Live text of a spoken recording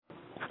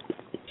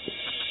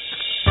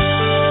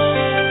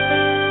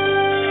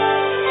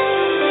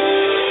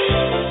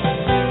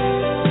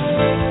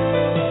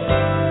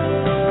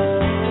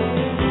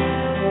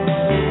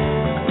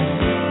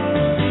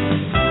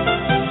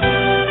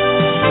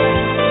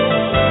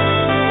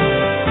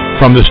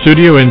From the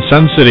studio in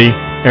Sun City,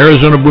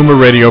 Arizona Boomer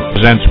Radio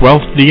presents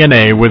Wealth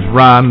DNA with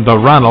Ron the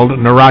Ronald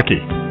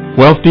Nawrocki.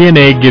 Wealth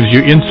DNA gives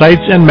you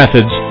insights and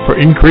methods for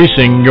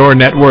increasing your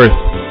net worth.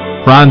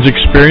 Ron's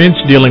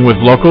experience dealing with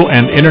local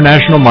and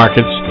international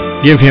markets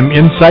give him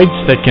insights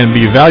that can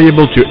be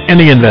valuable to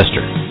any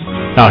investor.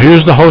 Now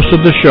here's the host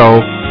of the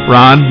show,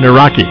 Ron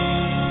Nawrocki.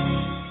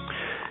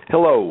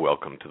 Hello,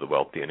 welcome to the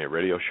Wealth DNA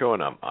Radio Show,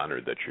 and I'm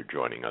honored that you're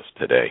joining us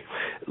today.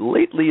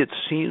 Lately, it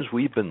seems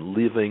we've been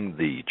living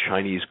the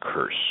Chinese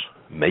curse.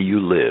 May you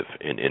live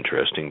in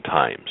interesting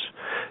times.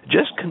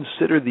 Just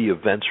consider the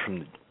events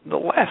from the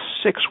last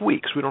 6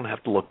 weeks. We don't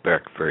have to look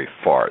back very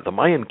far. The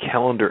Mayan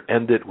calendar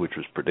ended, which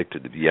was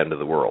predicted to be the end of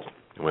the world.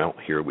 Well,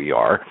 here we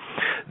are.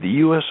 The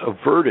U.S.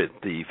 averted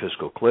the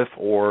fiscal cliff,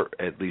 or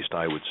at least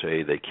I would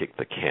say they kicked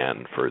the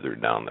can further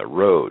down the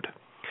road.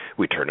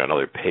 We turn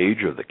another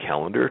page of the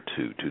calendar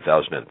to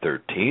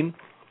 2013.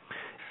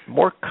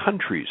 More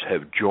countries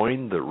have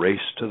joined the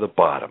race to the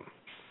bottom.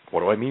 What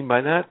do I mean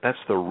by that?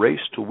 That's the race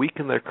to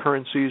weaken their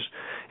currencies,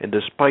 and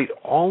despite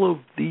all of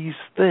these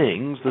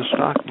things, the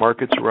stock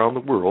markets around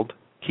the world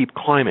keep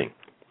climbing,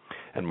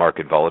 and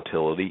market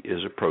volatility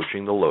is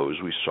approaching the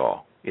lows we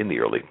saw in the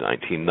early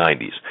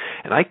 1990s.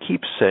 And I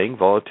keep saying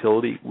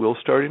volatility will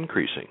start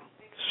increasing.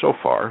 So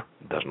far,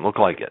 it doesn't look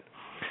like it.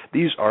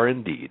 These are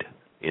indeed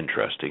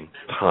interesting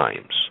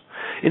times.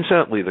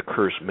 Incidentally, the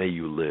curse, may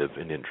you live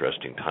in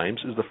interesting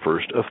times, is the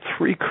first of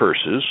 3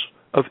 curses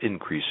of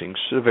increasing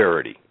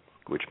severity,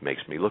 which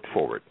makes me look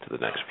forward to the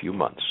next few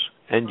months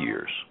and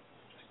years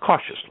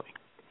cautiously.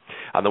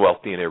 On the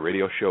Wealth DNA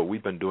Radio Show,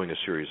 we've been doing a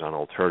series on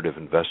alternative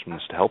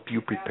investments to help you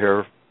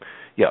prepare,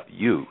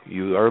 you,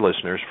 our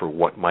listeners, for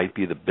what might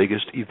be the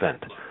biggest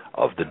event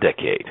of the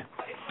decade.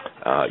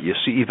 You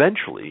see,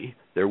 eventually,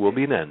 there will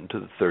be an end to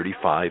the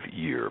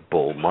 35-year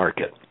bull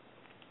market.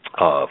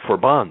 For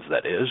bonds,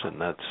 that is,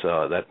 and that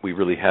we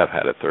really have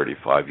had a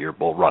 35-year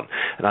bull run.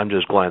 And I'm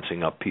just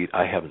glancing up, Pete.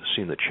 I haven't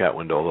seen the chat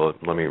window, although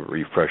let me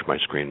refresh my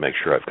screen, make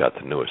sure I've got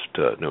the newest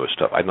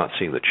stuff. I'm not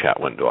seeing the chat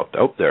window up.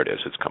 Oh, there it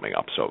is. It's coming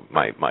up. So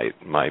my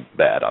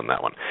bad on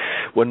that one.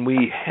 When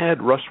we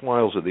had Russ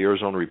Wiles of the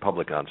Arizona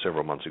Republic on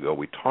several months ago,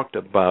 we talked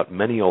about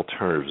many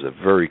alternatives that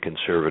very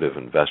conservative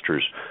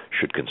investors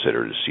should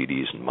consider to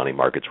CDs and money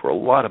markets, where a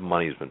lot of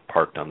money has been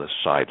parked on the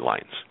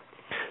sidelines.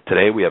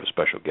 Today we have a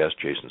special guest,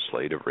 Jason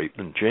Slade of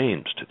Raymond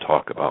James, to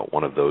talk about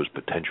one of those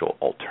potential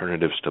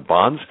alternatives to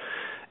bonds,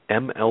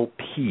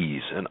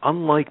 MLPs. And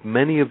unlike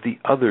many of the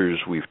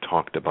others we've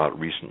talked about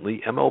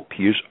recently,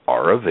 MLPs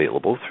are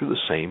available through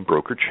the same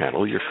broker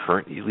channel you're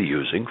currently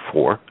using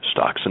for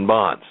stocks and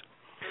bonds.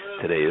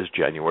 Today is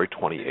January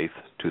 28th,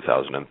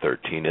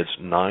 2013. It's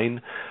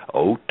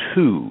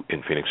 9:02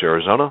 in Phoenix,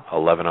 Arizona,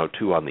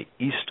 11:02 on the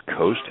East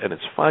Coast, and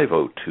it's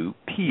 5:02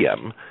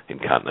 p.m. in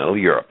continental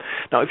Europe.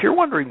 Now, if you're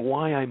wondering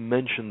why I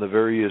mention the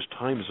various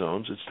time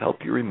zones, it's to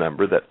help you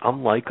remember that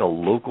unlike a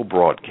local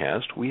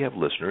broadcast, we have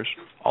listeners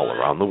all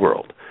around the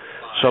world.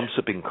 Some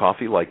sipping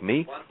coffee like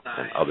me,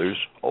 and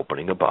others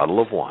opening a bottle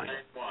of wine.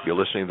 You're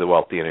listening to the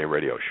Wealth DNA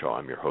Radio Show.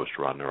 I'm your host,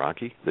 Ron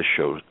Nawrocki. This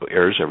show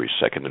airs every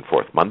second and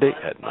fourth Monday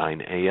at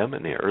 9 a.m.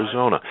 in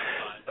Arizona.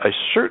 I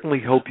certainly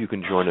hope you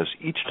can join us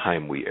each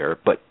time we air,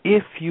 but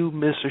if you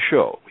miss a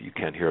show, you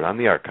can hear it on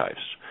the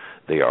archives.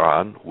 They are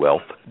on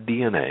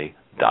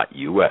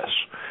wealthdna.us,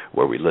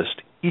 where we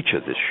list each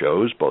of the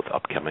shows, both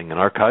upcoming and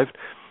archived,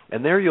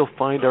 and there you'll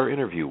find our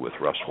interview with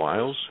Russ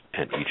Wiles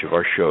and each of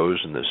our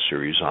shows in this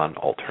series on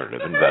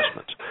alternative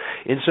investments.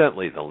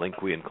 Incidentally, the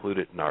link we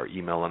included in our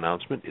email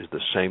announcement is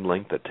the same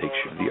link that takes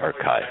you to the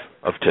archive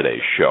of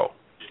today's show.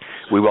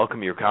 We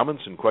welcome your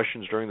comments and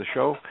questions during the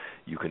show.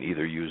 You can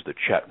either use the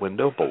chat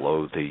window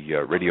below the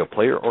radio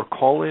player or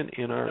call in,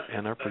 and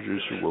our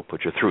producer will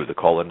put you through. The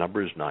call-in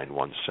number is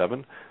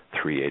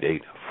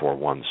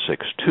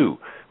 917-388-4162,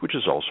 which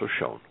is also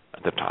shown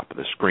at the top of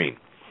the screen.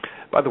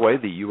 By the way,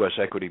 the U.S.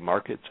 equity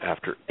markets,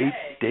 after 8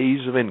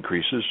 days of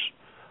increases,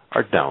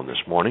 are down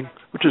this morning,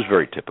 which is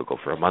very typical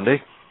for a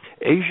Monday.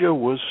 Asia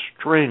was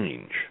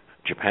strange.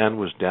 Japan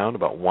was down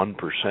about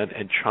 1%,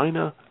 and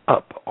China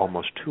up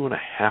almost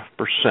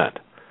 2.5%.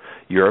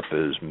 Europe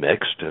is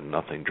mixed and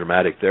nothing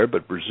dramatic there,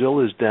 but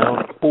Brazil is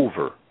down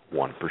over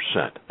 1%.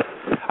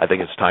 I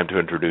think it's time to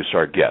introduce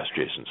our guest,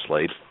 Jason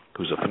Slade,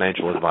 who's a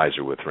financial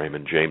advisor with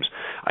Raymond James.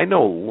 I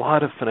know a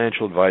lot of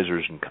financial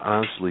advisors and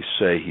honestly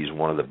say he's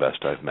one of the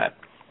best I've met.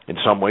 In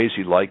some ways,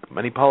 he's like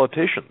many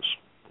politicians.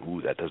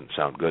 Ooh, that doesn't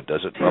sound good,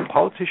 does it? Well,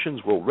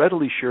 politicians will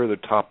readily share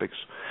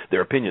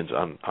their opinions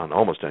on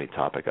almost any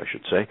topic, I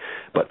should say.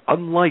 But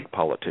unlike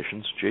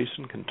politicians,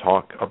 Jason can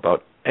talk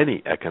about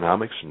any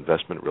economics,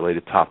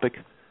 investment-related topic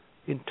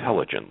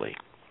intelligently.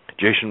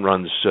 Jason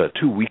runs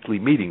 2 weekly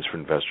meetings for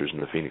investors in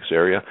the Phoenix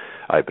area.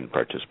 I've been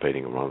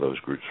participating in one of those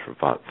groups for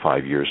about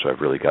 5 years, so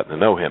I've really gotten to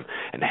know him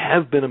and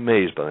have been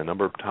amazed by the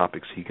number of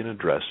topics he can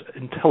address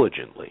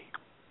intelligently,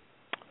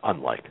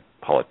 unlike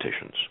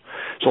politicians.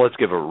 So let's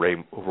give a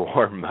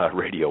warm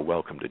radio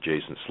welcome to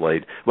Jason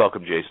Slade.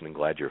 Welcome, Jason, and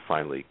glad you're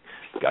finally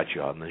got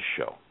you on this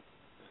show.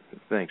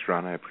 Thanks,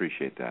 Ron. I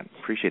appreciate that.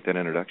 Appreciate that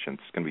introduction.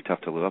 It's going to be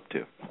tough to live up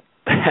to.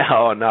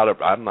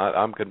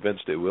 I'm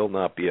convinced it will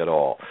not be at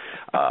all.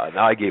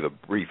 Now, I gave a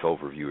brief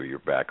overview of your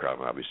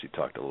background. Obviously,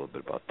 talked a little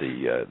bit about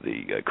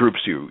the groups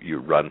you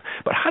run.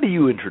 But how do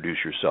you introduce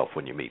yourself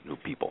when you meet new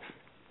people?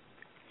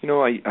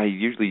 I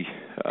usually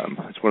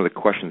it's one of the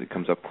questions that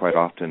comes up quite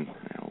often.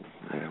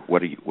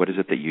 What is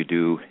it that you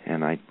do?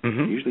 And I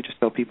usually just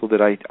tell people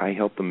that I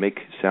help them make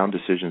sound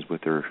decisions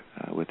with their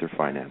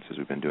finances.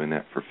 We've been doing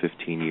that for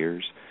 15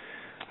 years,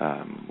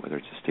 whether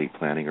it's estate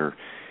planning or,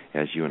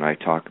 as you and I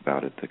talk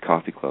about it, the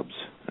coffee clubs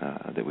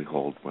that we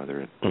hold,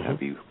 whether it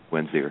be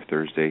Wednesday or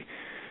Thursday.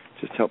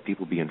 Just help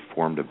people be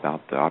informed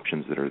about the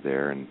options that are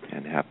there and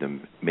have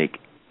them make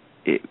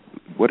it,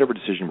 whatever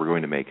decision we're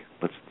going to make.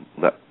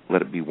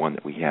 Let it be one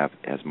that we have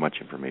as much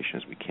information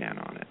as we can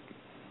on it.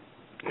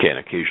 Okay, and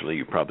occasionally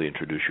you probably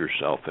introduce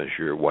yourself as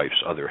your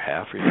wife's other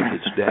half or your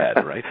kid's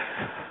dad, right?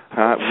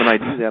 When I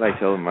do that, I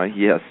tell them,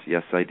 yes,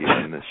 I do.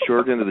 I'm the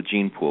short end of the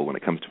gene pool when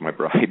it comes to my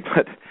bride,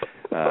 but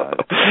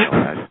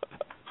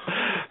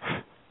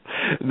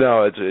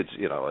no, it's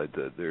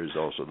there's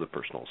also the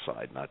personal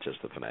side, not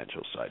just the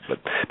financial side. But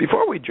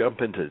before we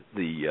jump into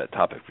the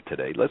topic for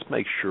today, let's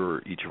make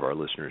sure each of our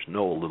listeners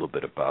know a little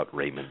bit about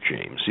Raymond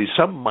James. See,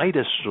 some might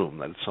assume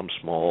that it's some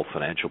small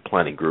financial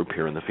planning group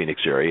here in the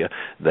Phoenix area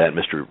that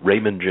Mr.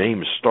 Raymond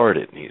James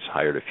started, and he's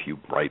hired a few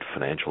bright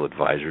financial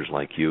advisors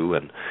like you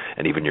and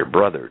even your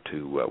brother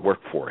to work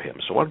for him.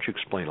 So why don't you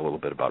explain a little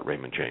bit about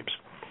Raymond James?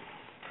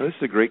 Well, this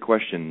is a great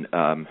question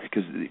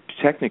because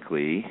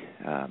technically,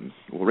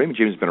 Raymond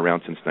James has been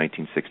around since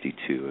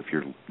 1962. If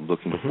you're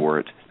looking for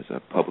it as a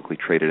publicly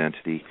traded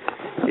entity,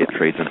 it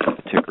trades under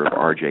the ticker of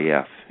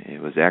RJF.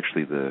 It was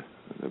actually the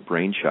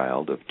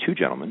brainchild of two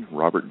gentlemen,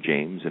 Robert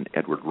James and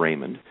Edward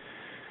Raymond,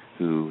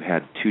 who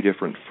had two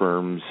different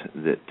firms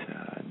that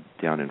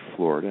down in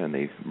Florida, and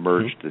they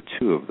merged the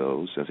two of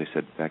those, as I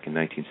said, back in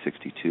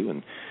 1962,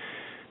 and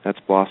that's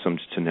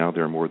blossomed to now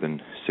there are more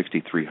than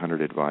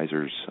 6,300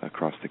 advisors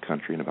across the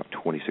country in about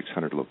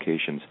 2,600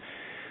 locations.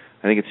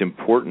 I think it's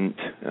important,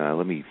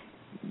 let me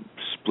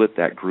split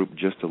that group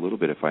just a little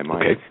bit if I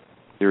might. Okay.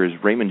 There is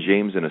Raymond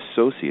James and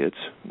Associates,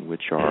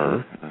 which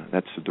are,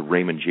 that's the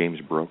Raymond James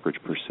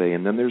brokerage per se,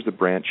 and then there's the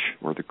branch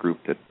or the group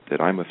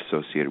that I'm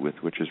associated with,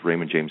 which is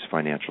Raymond James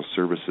Financial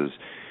Services.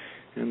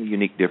 And the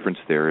unique difference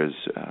there is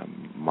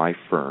my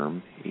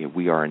firm,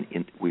 we are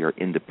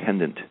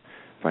independent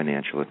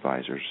financial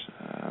advisors.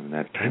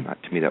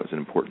 To me, that was an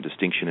important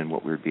distinction in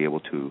what we would be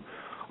able to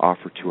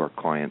offer to our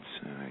clients,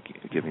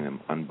 giving them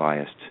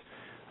unbiased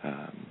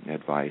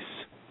advice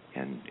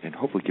and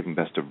hopefully give them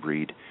best of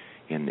breed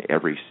in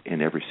every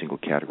single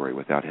category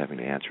without having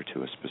to answer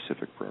to a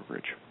specific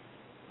brokerage.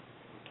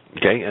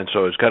 Okay, and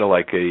so it's kind of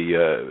like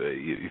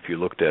if you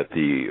looked at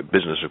the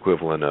business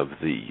equivalent of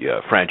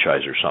the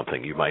franchise or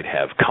something, you might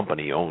have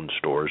company-owned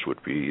stores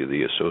would be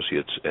the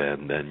associates,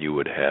 and then you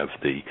would have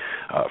the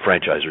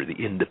franchise or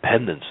the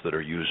independents that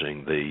are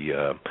using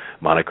the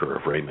moniker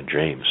of Raymond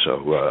James.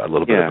 So a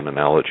little bit of an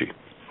analogy.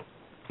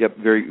 Yep,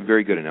 very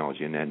very good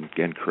analogy,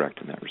 and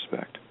correct in that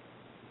respect.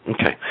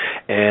 Okay,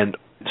 and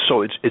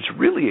so it's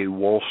really a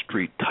Wall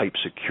Street type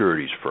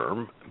securities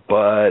firm,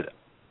 but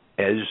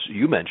as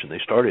you mentioned, they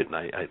started, and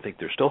I think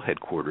they're still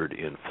headquartered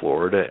in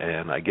Florida,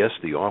 and I guess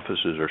the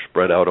offices are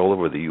spread out all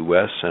over the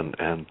U.S., and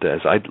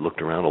as I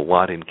looked around, a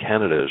lot in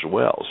Canada as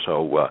well.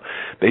 So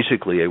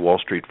basically a Wall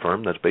Street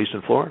firm that's based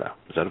in Florida.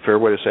 Is that a fair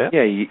way to say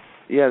it?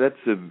 Yeah,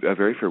 that's a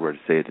very fair way to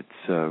say it.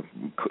 It's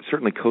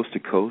certainly coast to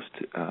coast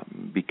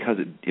because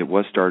it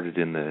was started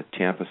in the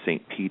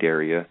Tampa-St. Pete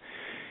area.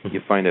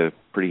 You find a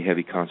pretty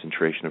heavy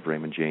concentration of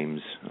Raymond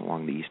James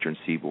along the eastern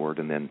seaboard,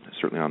 and then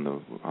certainly on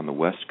the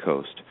west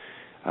coast.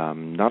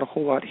 Not a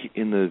whole lot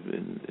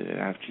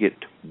after you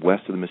get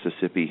west of the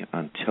Mississippi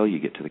until you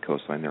get to the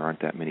coastline. There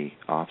aren't that many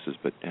offices,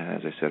 but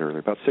as I said earlier,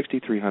 about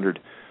 6,300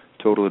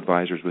 total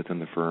advisors within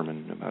the firm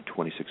and about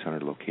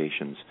 2,600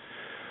 locations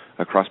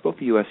across both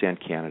the U.S. and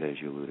Canada,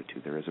 as you alluded to.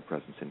 There is a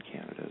presence in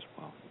Canada as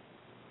well.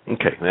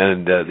 Okay,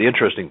 and the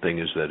interesting thing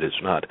is that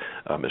it's not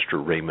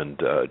Mr.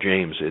 Raymond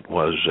James. It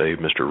was a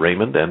Mr.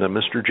 Raymond and a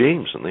Mr.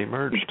 James, and they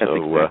merged. That's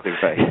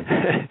exactly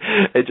right.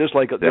 It's just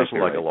like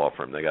a law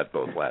firm. They got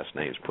both last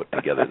names put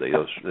together. They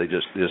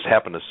just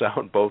happen to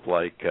sound both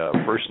like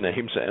first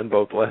names and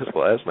both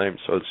last names.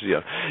 So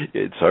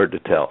it's hard to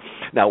tell.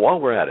 Now, while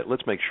we're at it,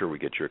 let's make sure we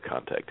get your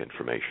contact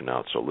information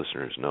out so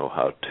listeners know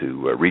how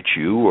to reach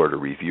you or to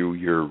review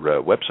your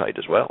website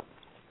as well.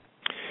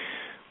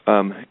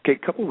 Okay,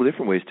 a couple of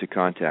different ways to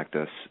contact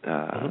us.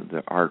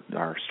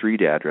 Our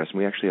street address, and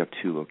we actually have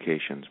two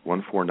locations,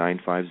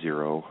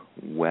 14950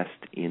 West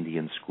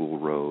Indian School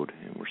Road,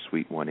 and we're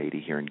Suite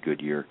 180 here in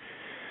Goodyear.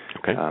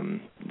 Okay.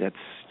 That's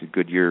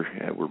Goodyear.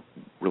 We're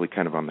really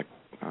kind of on the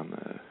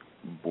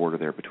border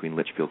there between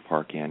Litchfield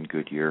Park and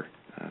Goodyear,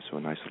 so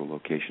a nice little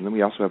location. Then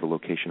we also have a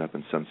location up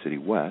in Sun City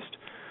West,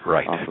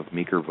 right off of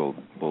Meekerville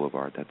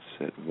Boulevard. That's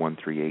at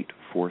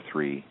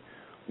 13843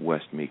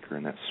 West Meeker,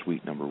 and that's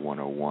Suite number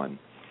 101.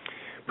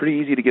 Pretty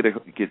easy to get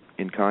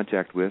in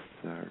contact with.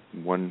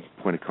 One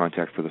point of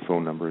contact for the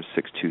phone number is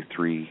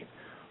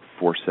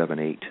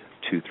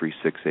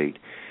 623-478-2368.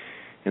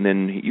 And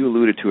then you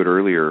alluded to it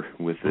earlier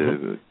with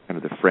the kind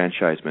of the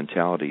franchise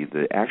mentality.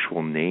 The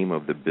actual name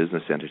of the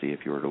business entity,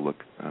 if you were to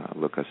look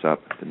us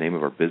up, the name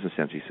of our business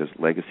entity says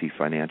Legacy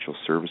Financial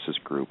Services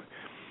Group,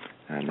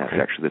 and that's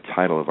actually the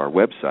title of our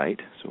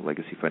website, so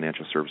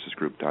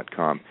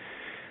legacyfinancialservicesgroup.com.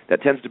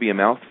 That tends to be a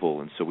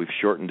mouthful, and so we've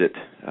shortened it.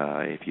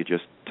 If you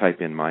just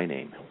type in my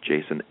name,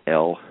 Jason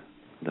L.,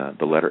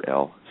 the letter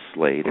L,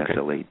 Slade,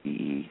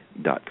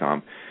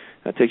 SLADE.com.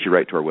 That takes you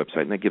right to our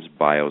website, and that gives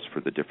bios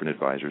for the different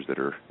advisors that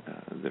are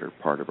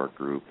part of our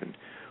group and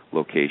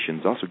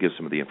locations. Also gives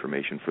some of the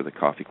information for the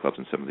coffee clubs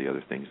and some of the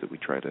other things that we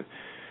try to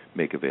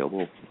make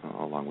available,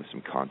 along with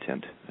some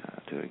content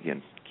to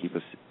again keep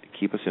us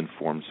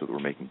informed so that we're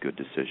making good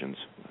decisions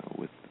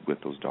with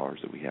those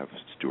dollars that we have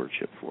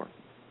stewardship for.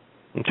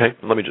 Okay,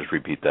 let me just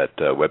repeat that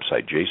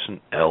website,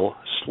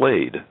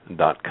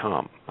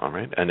 jasonlslade.com. All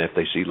right, and if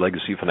they see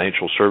Legacy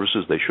Financial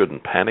Services, they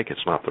shouldn't panic.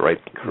 It's not the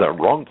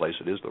wrong place.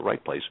 It is the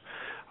right place.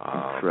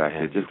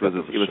 Correct. It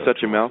was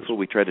such a mouthful,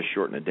 we tried to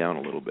shorten it down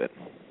a little bit.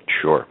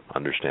 Sure,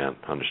 understand.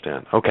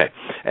 Okay,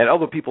 and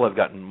other people have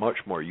gotten much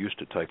more used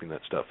to typing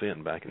that stuff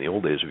in. Back in the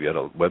old days, if you had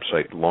a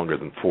website longer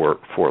than four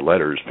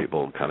letters,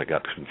 people kind of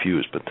got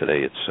confused. But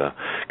today, it's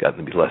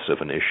gotten to be less of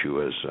an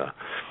issue as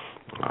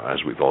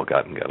we've all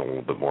gotten a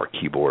little bit more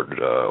keyboard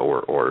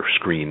or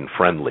screen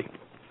friendly.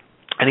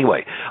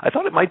 Anyway, I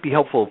thought it might be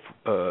helpful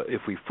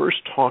if we first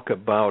talk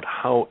about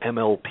how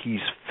MLPs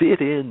fit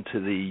into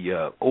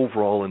the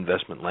overall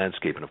investment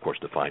landscape and, of course,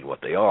 define what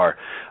they are.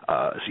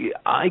 See,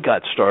 I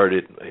got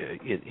started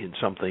in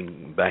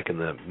something back in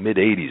the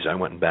mid-'80s. I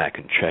went back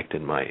and checked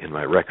in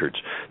my records.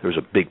 There was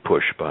a big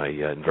push by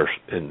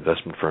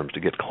investment firms to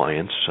get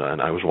clients,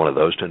 and I was one of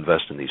those, to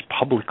invest in these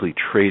publicly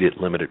traded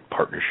limited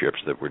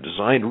partnerships that were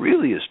designed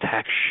really as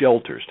tax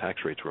shelters.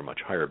 Tax rates were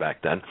much higher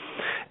back then,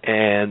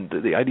 and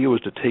the idea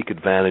was to take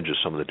advantage of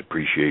some of the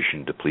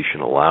depreciation,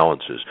 depletion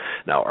allowances.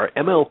 Now, are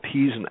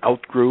MLPs an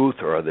outgrowth,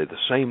 or are they the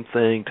same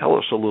thing? Tell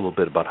us a little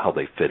bit about how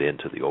they fit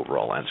into the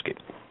overall landscape.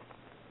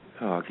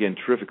 Again,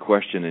 terrific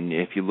question. And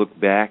if you look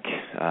back,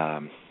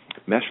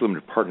 master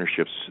limited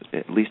partnerships,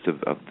 at least of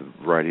the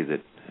variety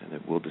that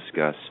we'll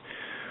discuss,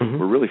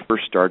 were really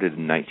first started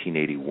in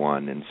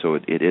 1981. And so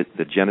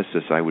the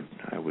genesis, I would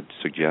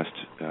suggest,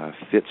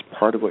 fits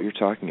part of what you're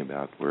talking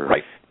about, where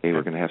hey,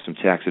 we're going to have some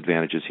tax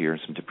advantages here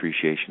and some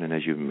depreciation, and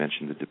as you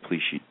mentioned, the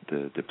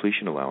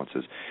depletion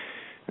allowances.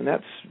 And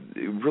that's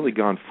really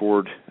gone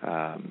forward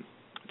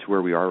to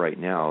where we are right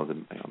now. The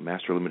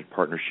master limited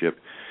partnership,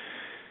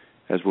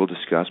 as we'll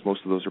discuss,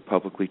 most of those are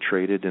publicly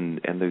traded,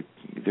 and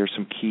there's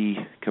some key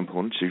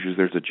components. Usually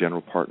there's a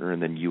general partner,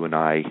 and then you and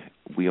I,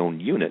 we own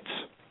units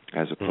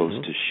as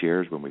opposed to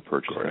shares when we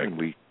purchase them, and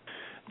we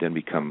then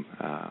become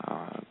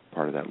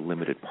part of that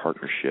limited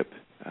partnership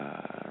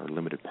or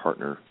limited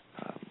partner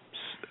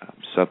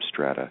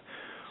substrata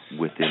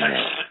within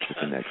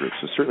that group.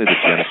 So certainly the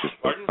genesis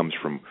comes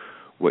from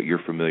what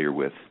you're familiar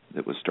with,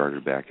 that was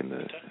started back in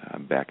the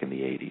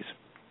 80s.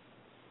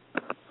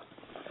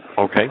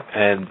 Okay,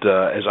 and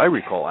as I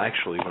recall,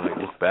 actually, when I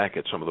look back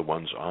at some of the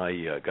ones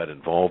I got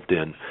involved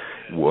in,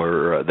 they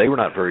were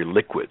not very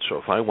liquid. So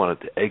if I wanted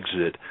to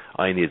exit,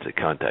 I needed to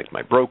contact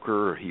my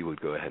broker. He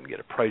would go ahead and get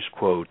a price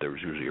quote. There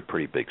was usually a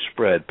pretty big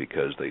spread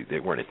because they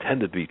weren't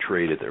intended to be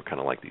traded. They're kind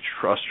of like these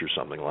trusts or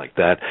something like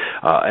that.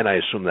 And I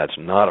assume that's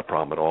not a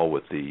problem at all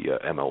with the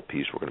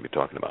MLPs we're going to be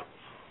talking about.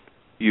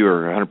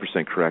 You're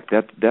 100% correct.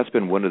 That's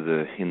been one of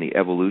in the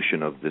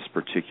evolution of this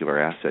particular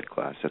asset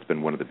class, that's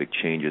been one of the big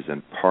changes,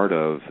 and part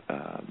of,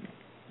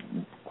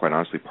 quite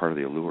honestly, part of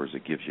the allure is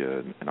it gives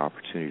you an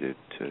opportunity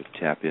to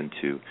tap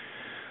into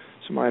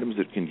some items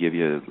that can give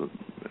you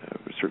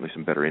certainly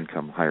some better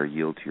income, higher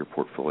yield to your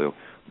portfolio,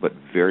 but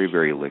very,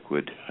 very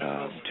liquid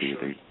to you.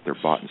 They're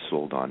bought and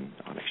sold on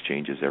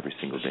exchanges every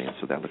single day, and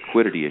so that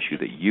liquidity issue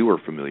that you are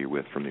familiar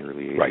with from the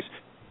early 80s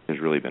has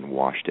really been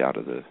washed out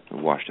of the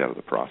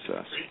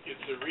process.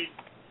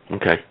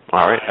 Okay.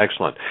 All right.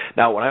 Excellent.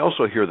 Now, when I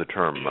also hear the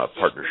term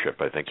partnership,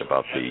 I think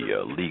about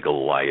the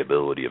legal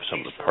liability of some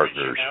of the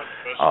partners.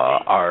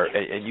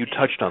 And you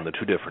touched on the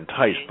two different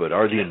types, but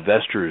are the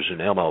investors in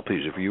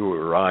MLPs, if you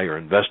or I are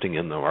investing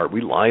in them, are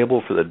we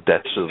liable for the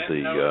debts of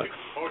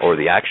or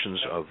the actions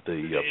of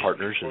the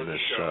partners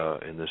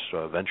in this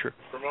venture?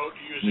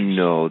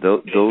 No,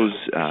 those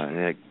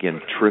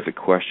again, terrific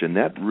question.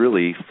 That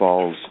really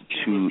falls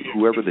to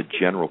whoever the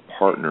general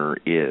partner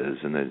is,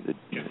 and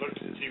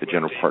the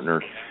general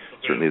partner,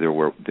 certainly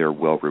they're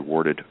well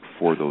rewarded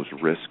for those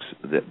risks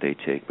that they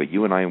take. But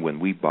you and I, when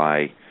we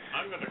buy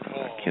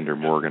Kinder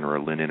Morgan or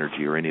a Lynn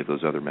Energy or any of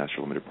those other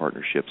master limited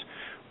partnerships,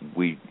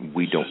 we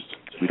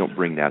don't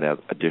bring that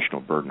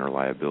additional burden or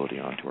liability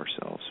onto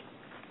ourselves.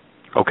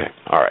 Okay,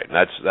 all right.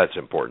 That's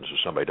important, so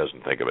somebody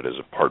doesn't think of it as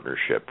a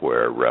partnership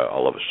where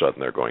all of a sudden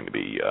they're going to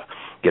be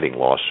getting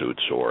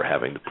lawsuits or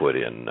having to put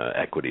in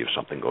equity if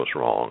something goes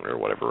wrong or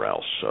whatever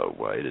else. So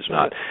it is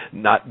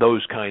not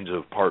those kinds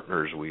of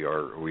partners. We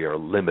are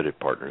limited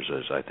partners,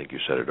 as I think you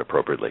said it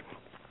appropriately.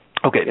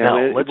 Okay,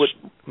 now let's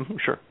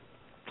sure.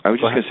 I was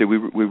just going to say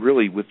we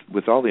really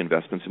with all the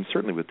investments, and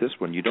certainly with this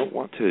one, you don't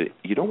want to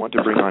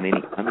bring on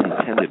any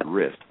unintended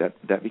risk.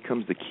 That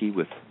becomes the key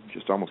with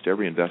just almost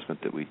every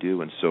investment that we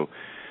do, and so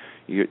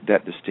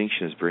that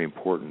distinction is very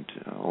important.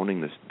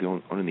 Owning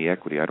the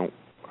equity, I don't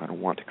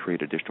want to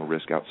create additional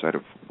risk outside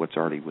of what's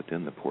already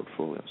within the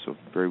portfolio. So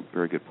very,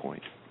 very good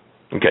point.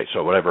 Okay,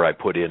 so whatever I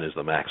put in is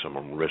the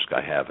maximum risk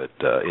I have in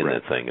Right.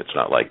 the thing. It's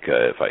not like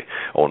if I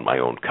own my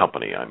own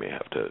company, I may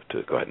have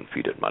to go ahead and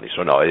feed it money.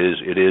 So no,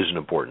 it is an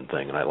important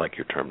thing, and I like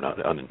your term,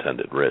 not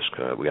unintended risk.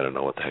 We got to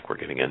know what the heck we're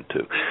getting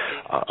into.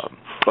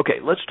 Okay,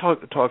 let's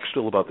talk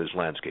still about this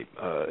landscape.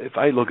 If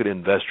I look at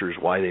investors,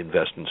 why they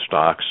invest in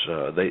stocks,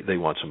 they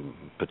want some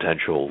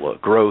potential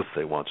growth.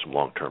 They want some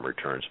long-term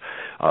returns.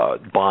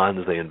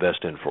 Bonds they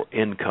invest in for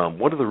income.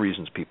 What are the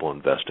reasons people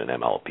invest in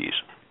MLPs?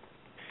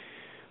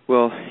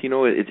 Well,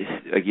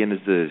 again,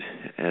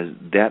 as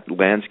that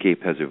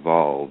landscape has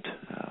evolved,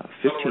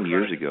 15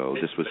 years ago,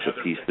 this was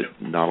a piece that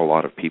not a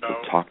lot of people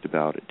talked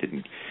about. It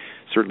didn't,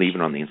 certainly even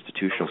on the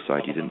institutional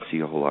side, you didn't see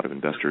a whole lot of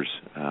investors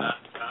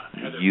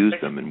use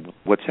them. And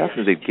what's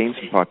happened is they've gained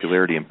some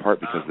popularity in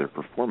part because of their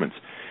performance.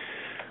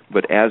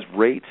 But as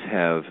rates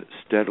have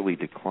steadily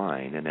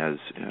declined, and as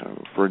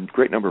for a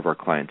great number of our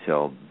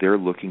clientele, they're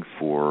looking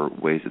for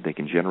ways that they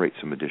can generate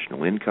some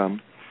additional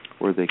income,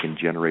 or they can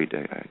generate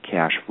a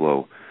cash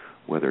flow,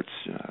 whether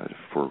it's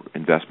for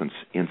investments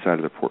inside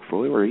of their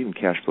portfolio or even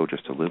cash flow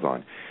just to live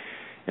on.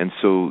 And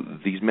so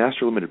these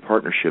master limited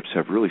partnerships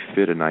have really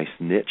fit a nice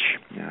niche.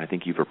 I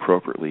think you've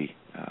appropriately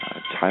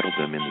titled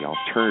them in the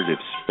alternative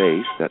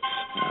space. That's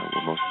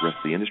where most of the rest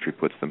of the industry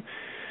puts them.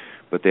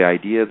 But the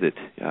idea that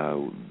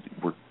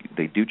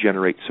they do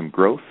generate some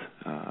growth.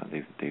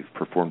 They've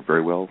performed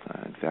very well.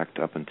 In fact,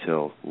 up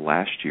until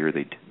last year,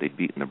 they'd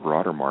beaten the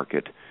broader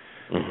market.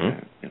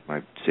 If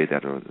I say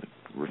that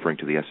referring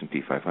to the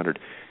S&P 500,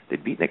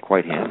 they'd beaten it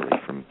quite handily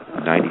from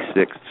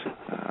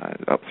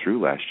 96th up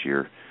through last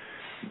year.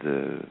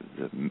 The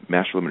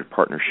Master Limited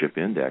Partnership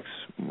Index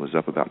was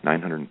up about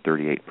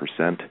 938%,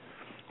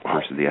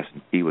 versus the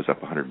S&P was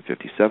up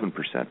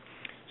 157%.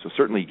 So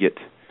certainly you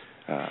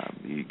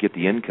get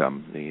the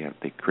income.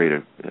 They create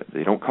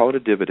they don't call it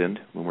a dividend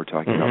when we're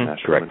talking about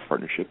Master Limited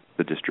Partnership,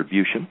 the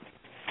distribution.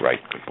 Right,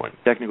 good point.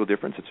 Technical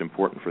difference. It's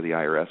important for the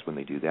IRS when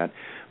they do that,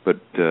 but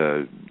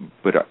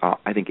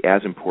I think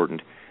as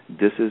important,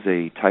 this is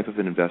a type of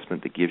an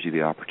investment that gives you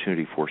the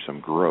opportunity for some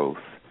growth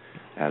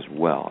as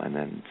well. And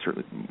then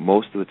certainly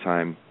most of the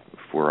time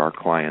for our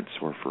clients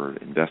or for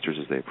investors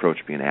as they approach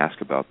me and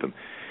ask about them,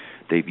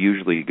 they've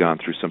usually gone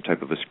through some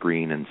type of a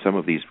screen, and some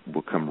of these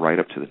will come right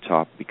up to the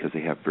top because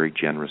they have very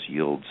generous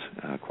yields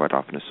quite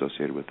often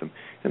associated with them,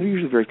 and they're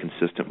usually very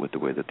consistent with the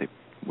way that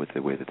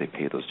they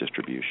pay those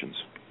distributions.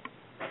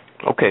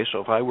 Okay, so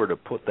if I were to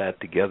put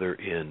that together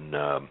in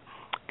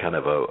kind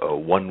of a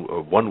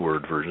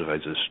one-word version, if I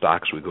say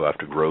stocks, we go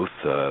after growth,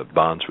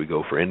 bonds, we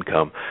go for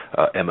income,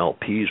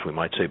 MLPs, we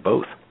might say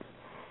both.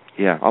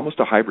 Yeah, almost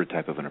a hybrid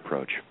type of an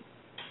approach.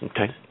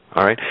 Okay.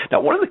 All right.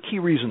 Now, one of the key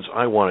reasons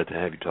I wanted to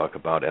have you talk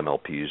about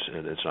MLPs,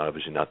 and it's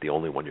obviously not the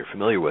only one you're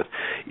familiar with,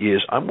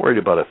 is I'm worried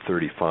about a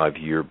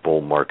 35-year bull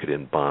market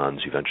in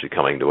bonds eventually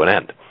coming to an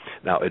end.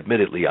 Now,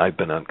 admittedly, I've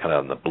been kind of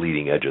on the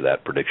bleeding edge of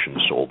that prediction,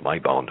 sold my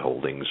bond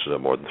holdings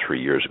more than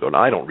 3 years ago.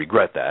 Now, I don't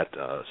regret that,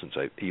 since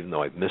even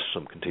though I've missed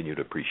some continued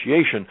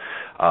appreciation.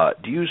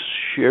 Do you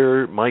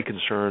share my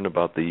concern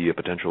about the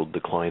potential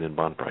decline in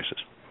bond prices?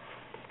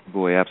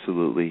 Boy,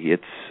 absolutely.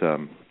 It's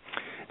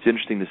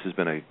interesting. This has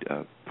been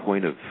a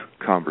point of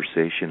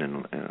conversation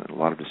and a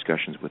lot of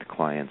discussions with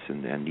clients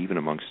and even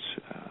amongst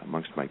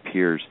my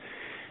peers.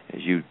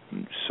 As you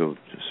so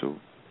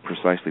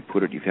precisely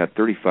put it, you've had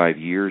 35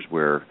 years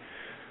where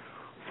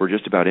for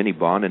just about any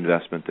bond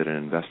investment that an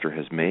investor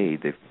has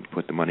made, they've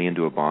put the money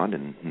into a bond,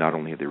 and not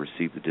only have they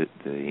received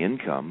the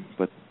income,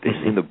 but they've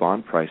seen the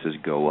bond prices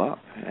go up.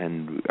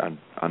 And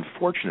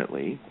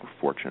unfortunately, or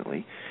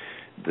fortunately,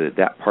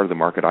 that part of the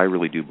market, I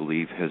really do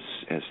believe, has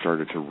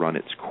started to run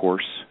its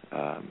course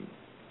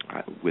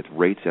with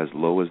rates as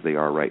low as they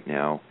are right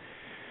now.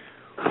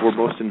 For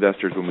most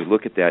investors, when we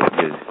look at that,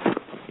 you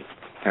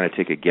kind of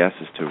take a guess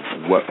as to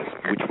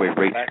which way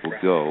rates will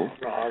go.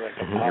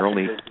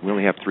 We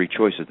only have three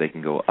choices. They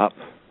can go up,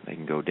 they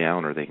can go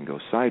down, or they can go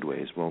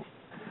sideways. Well,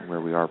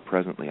 where we are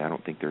presently, I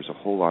don't think there's a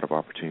whole lot of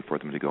opportunity for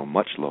them to go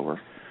much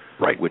lower,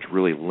 right, which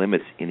really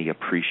limits any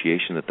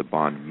appreciation that the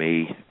bond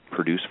may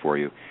produce for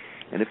you.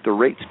 And if the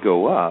rates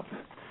go up,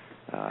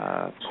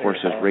 of course,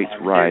 as rates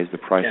rise, the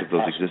price of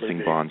those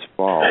existing bonds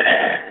fall.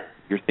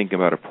 You're thinking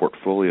about a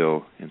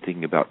portfolio and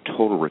thinking about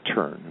total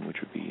return, which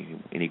would be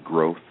any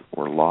growth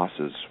or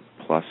losses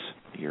plus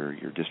your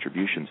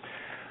distributions.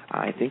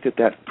 I think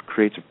that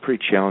creates a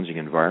pretty challenging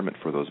environment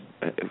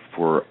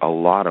for a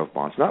lot of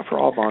bonds, not for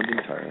all bonds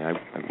entirely.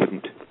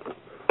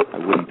 I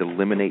wouldn't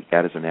eliminate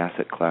that as an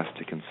asset class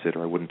to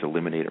consider. I wouldn't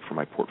eliminate it from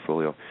my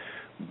portfolio.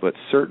 But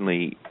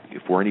certainly,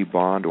 for any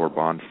bond or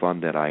bond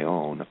fund that I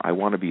own, I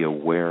want to be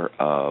aware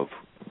of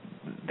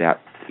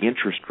that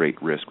interest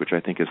rate risk, which I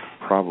think is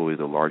probably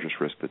the largest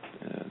risk that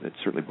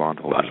certainly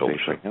bondholders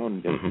face right now,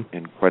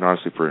 and quite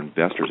honestly for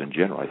investors in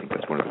general, I think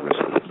that's one of the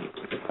risks that we need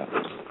to think about.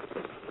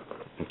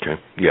 Okay.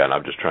 Yeah, and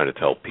I'm just trying to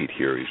tell Pete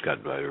here, he's got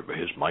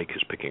his mic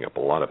is picking up a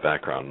lot of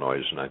background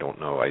noise, and I don't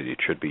know, it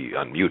should be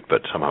on mute,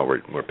 but somehow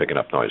we're picking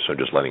up noise, so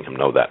just letting him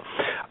know that.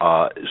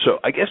 So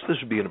I guess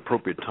this would be an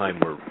appropriate time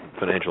where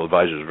financial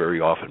advisors very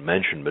often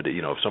mention, but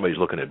if somebody's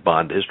looking at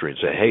bond history and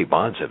say, hey,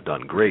 bonds have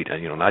done great,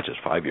 and not just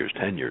 5 years,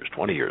 10 years,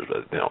 20 years,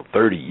 but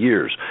 30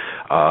 years,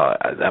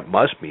 that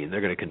must mean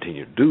they're going to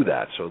continue to do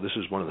that. So this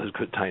is one of those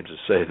good times to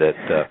say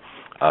that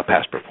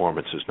past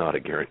performance is not a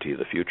guarantee of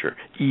the future,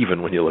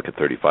 even when you look at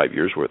 35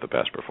 years worth of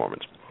past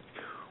performance.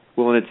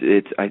 Well, and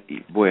I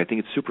think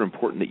it's super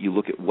important that you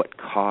look at what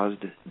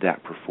caused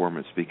that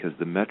performance, because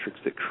the metrics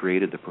that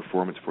created the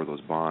performance for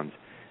those bonds,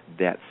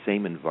 that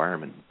same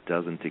environment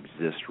doesn't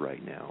exist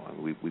right now.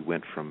 We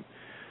went from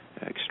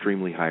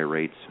extremely high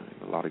rates.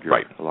 A lot of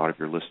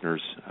your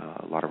listeners,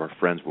 a lot of our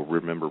friends will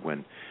remember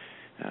when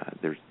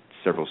there's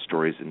several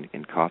stories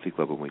in Coffee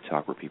Club when we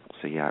talk where people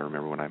say, yeah, I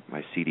remember when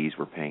my CDs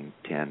were paying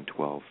 10,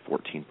 12,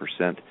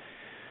 14%.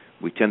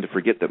 We tend to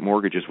forget that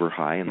mortgages were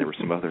high and there were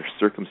some other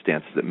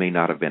circumstances that may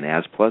not have been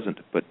as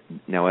pleasant. But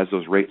now as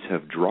those rates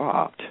have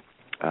dropped,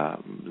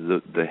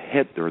 the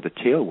head or the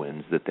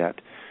tailwinds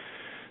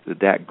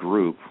that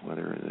group,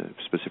 whether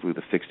specifically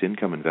the fixed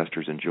income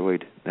investors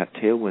enjoyed, that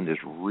tailwind is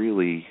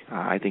really,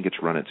 I think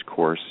it's run its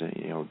course.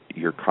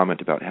 Your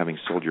comment about having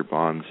sold your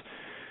bonds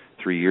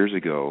 3 years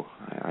ago,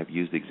 I've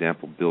used the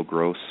example Bill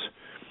Gross,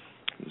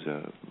 who's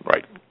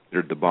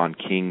the bond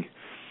king,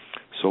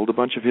 sold a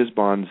bunch of his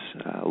bonds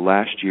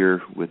last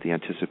year with the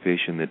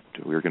anticipation that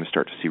we were going to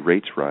start to see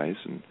rates rise,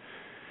 and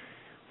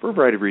for a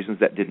variety of reasons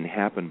that didn't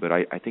happen. But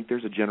I think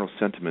there's a general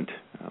sentiment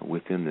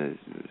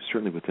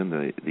certainly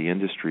within the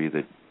industry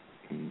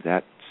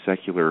that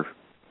secular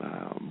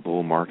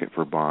bull market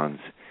for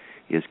bonds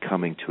is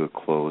coming to a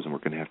close, and we're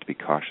going to have to be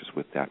cautious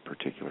with that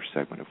particular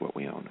segment of what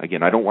we own.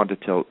 Again, I don't want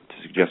to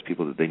suggest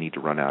people that they need to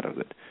run out of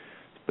it,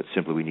 but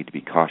simply we need to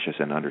be cautious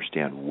and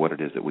understand what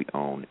it is that we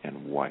own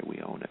and why we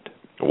own it.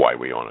 Why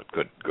we own it.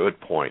 Good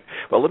point.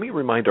 Well, let me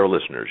remind our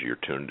listeners you're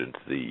tuned into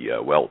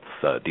the Wealth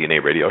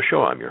DNA radio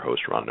show. I'm your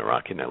host, Ron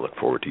Nawrocki, and I look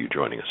forward to you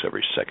joining us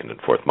every second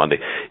and fourth Monday.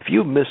 If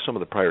you've missed some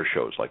of the prior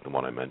shows, like the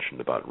one I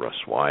mentioned about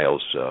Russ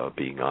Wiles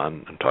being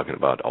on and talking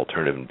about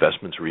alternative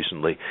investments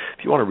recently,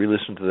 if you want to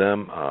re-listen to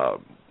them,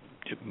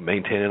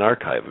 maintain an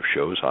archive of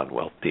shows on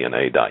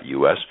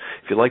wealthdna.us.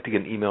 If you'd like to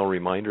get an email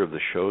reminder of the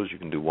shows, you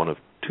can do one of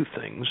two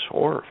things,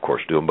 or, of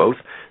course, do them both.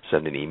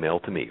 Send an email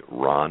to me,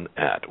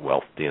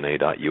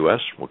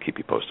 ron@wealthdna.us. We'll keep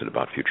you posted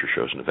about future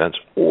shows and events.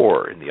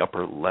 Or in the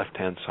upper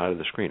left-hand side of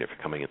the screen, if you're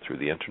coming in through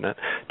the Internet,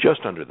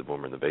 just under the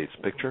Boomer and the Bates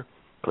picture,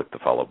 click the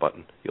follow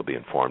button. You'll be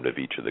informed of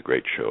each of the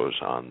great shows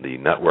on the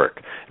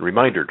network. A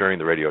reminder, during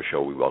the radio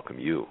show, we welcome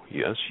you.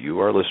 Yes, you,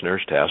 our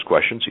listeners, to ask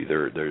questions.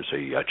 Either there's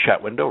a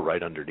chat window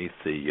right underneath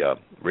the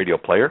radio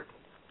player,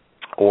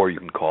 or you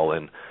can call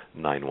in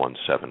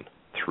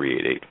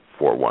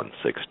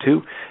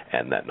 917-388-4162,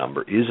 and that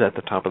number is at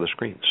the top of the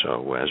screen.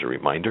 So as a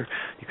reminder,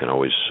 you can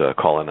always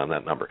call in on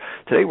that number.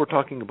 Today we're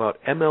talking about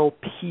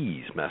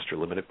MLPs, Master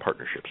Limited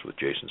Partnerships, with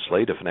Jason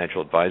Slade, a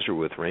financial advisor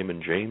with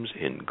Raymond James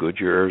in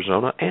Goodyear,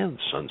 Arizona, and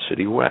Sun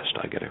City West.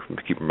 I got to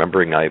keep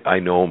remembering I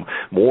know him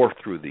more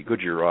through the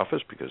Goodyear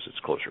office because it's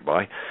closer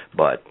by,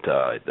 but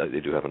they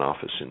do have an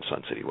office in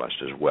Sun City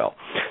West as well.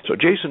 So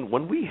Jason,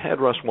 when we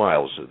had Russ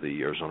Wiles of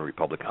the Arizona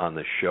Republic on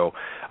this show,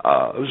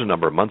 it was a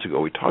number of months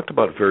ago, we talked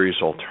about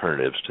various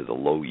alternatives to the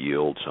low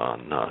yields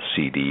on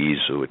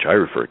CDs, which I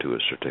refer to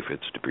as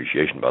certificates of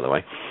depreciation, by the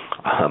way,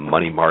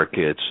 money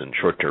markets and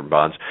short-term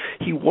bonds.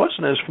 He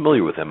wasn't as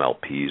familiar with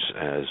MLPs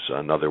as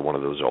another one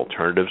of those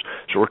alternatives,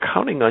 so we're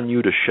counting on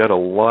you to shed a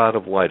lot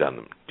of light on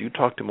them. Do you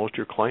talk to most of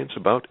your clients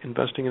about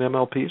investing in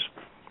MLPs?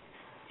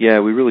 Yeah,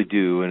 we really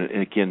do. And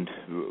again,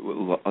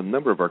 a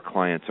number of our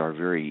clients are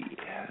very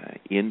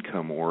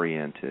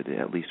income-oriented,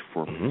 at least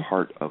for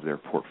part of their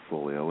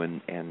portfolio.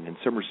 And in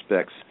some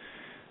respects,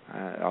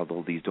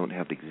 although these don't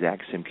have the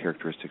exact same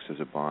characteristics as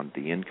a bond,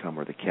 the income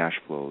or the cash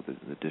flow,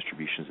 the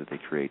distributions that they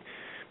create,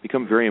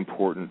 become very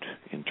important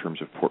in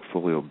terms of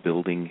portfolio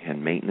building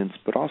and maintenance,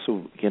 but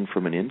also, again,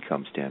 from an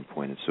income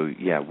standpoint. And so,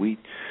 yeah,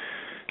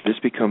 this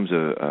becomes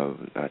a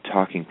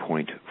talking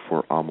point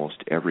for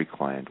almost every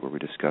client, where we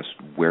discuss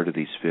where do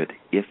these fit,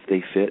 if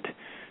they fit,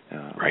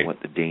 what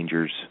the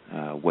dangers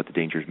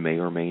may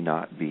or may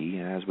not be.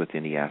 As with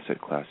any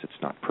asset class,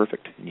 it's not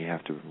perfect, and you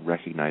have to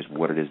recognize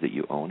what it is that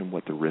you own and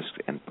what the risks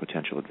and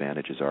potential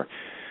advantages are.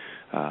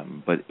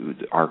 But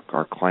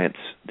our clients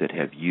that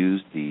have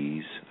used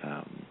these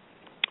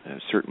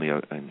certainly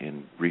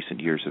in recent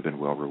years have been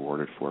well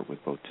rewarded for it,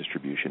 with both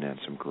distribution and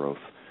some growth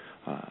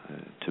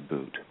to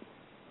boot.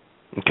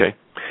 Okay.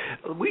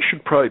 We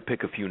should probably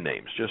pick a few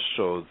names just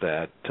so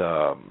that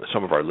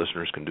some of our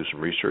listeners can do some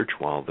research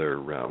while they're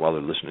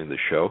listening to the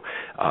show,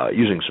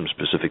 using some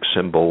specific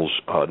symbols.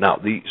 Now,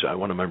 these, I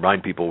want to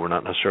remind people, we're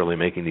not necessarily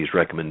making these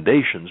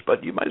recommendations,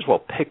 but you might as well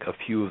pick a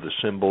few of the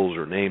symbols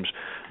or names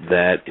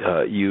that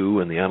you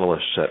and the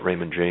analysts at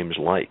Raymond James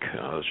like,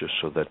 just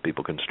so that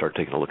people can start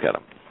taking a look at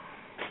them.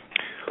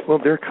 Well,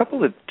 there are a couple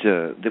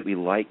that we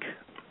like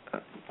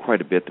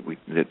quite a bit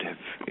that have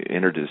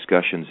entered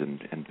discussions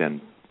and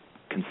been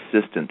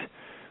consistent,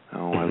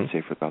 I would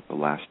say, for about the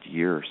last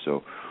year or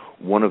so.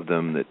 One of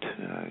them that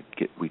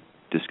we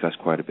discuss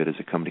quite a bit is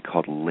a company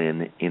called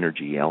Linn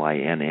Energy.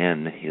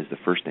 Linn is the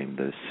first name.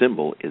 The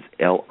symbol is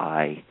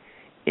Line.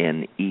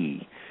 Linn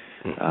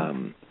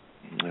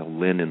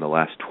in the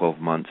last 12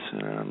 months,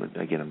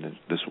 again,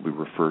 this will be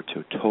referred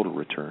to total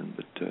return,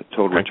 but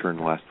total return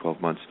in the last 12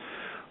 months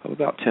of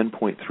about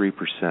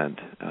 10.3%.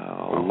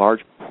 A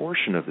large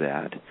portion of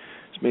that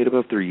is made up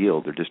of their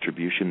yield. Their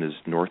distribution is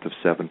north of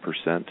 7%,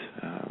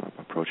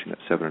 approaching that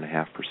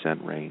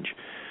 7.5% range.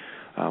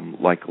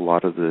 Like a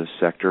lot of the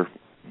sector, a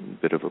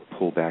bit of a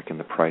pullback in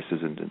the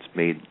prices, and it's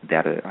made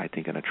that, I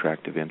think, an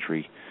attractive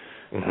entry.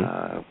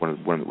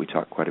 One that we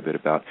talk quite a bit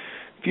about.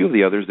 A few of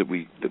the others that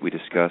we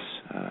discuss,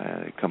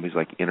 companies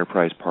like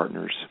Enterprise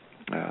Product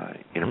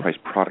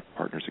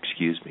Partners,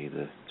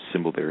 the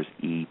symbol there is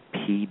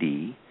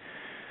EPD.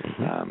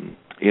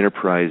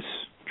 Enterprise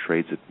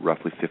trades at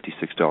roughly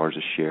 $56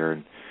 a share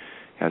and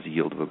has a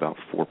yield of about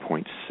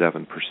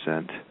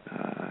 4.7%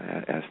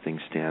 as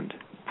things stand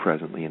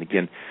presently. And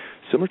again,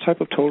 similar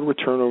type of total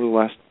return over the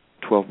last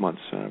 12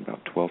 months,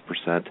 about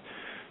 12%.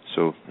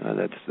 So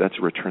that's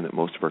a return that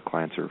most of our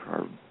clients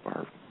are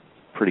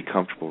pretty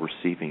comfortable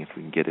receiving if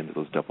we can get into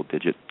those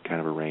double-digit kind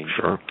of a range.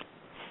 Sure.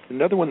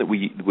 Another one that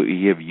we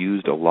have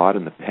used a lot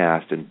in the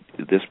past, and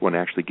this one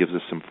actually gives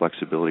us some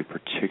flexibility,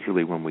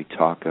 particularly when we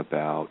talk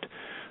about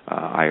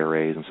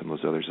IRAs and some of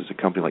those others, is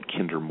a company like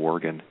Kinder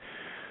Morgan,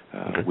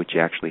 which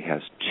actually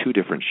has two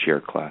different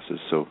share classes.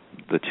 So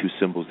the two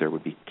symbols there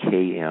would be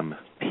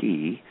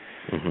KMP,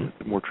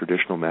 the more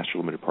traditional master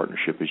limited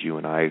partnership as you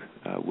and I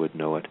would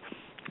know it,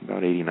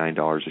 about $89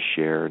 a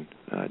share, and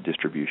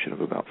distribution of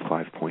about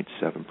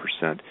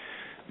 5.7%.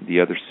 The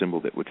other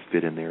symbol that would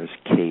fit in there is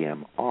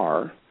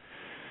KMR.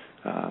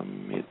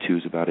 It too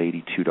is about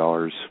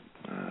 $82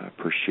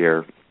 per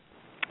share.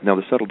 Now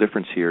the subtle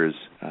difference here is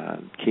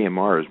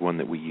KMR is one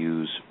that we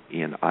use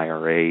in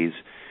IRAs.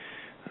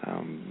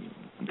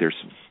 There's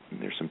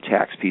some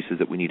tax pieces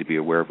that we need to be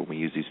aware of when we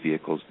use these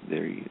vehicles.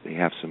 They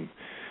have some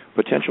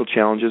potential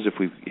challenges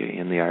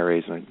in the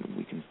IRAs, and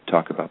we can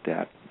talk about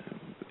that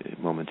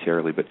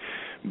momentarily. But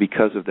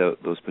because of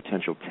those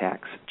potential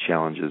tax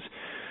challenges,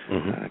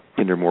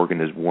 Kinder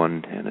Morgan is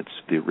one, and it's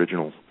the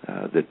original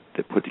that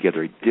put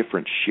together a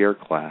different share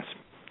class.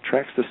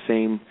 Tracks the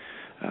same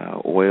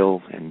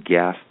oil and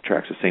gas,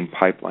 tracks the same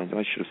pipelines. And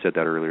I should have said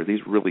that earlier.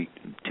 These really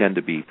tend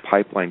to be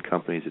pipeline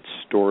companies. It's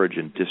storage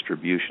and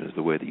distribution is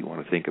the way that you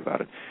want to think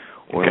about it.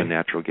 Oil and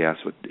natural gas.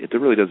 So it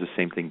really does the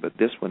same thing, but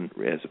this one,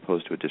 as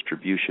opposed to a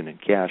distribution in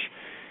cash,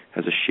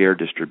 has a share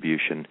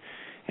distribution,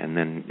 and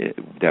then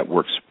that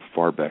works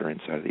far better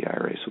inside of the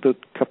IRA. So there are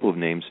a couple of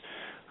names.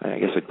 I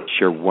guess I'd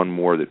share one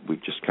more that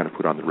we've just kind of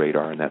put on the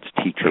radar, and that's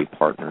T-Trade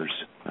Partners.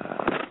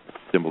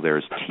 Symbol there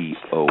is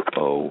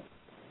TOO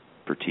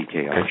for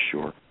TK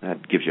Offshore.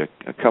 That gives you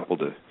a couple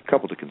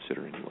to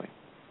consider anyway.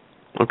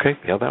 Okay,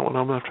 yeah, that one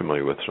I'm not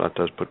familiar with, so that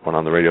does put one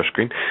on the radio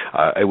screen.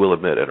 I will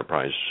admit,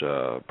 Enterprise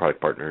Product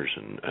Partners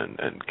and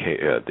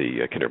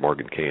the Kinder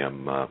Morgan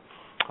KM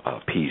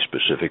P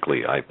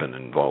specifically, I've been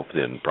involved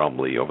in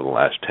probably over the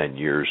last 10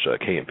 years.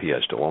 KMP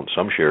I still own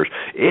some shares.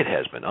 It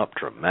has been up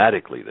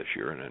dramatically this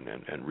year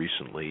and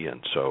recently,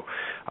 and so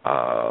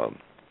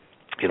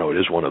it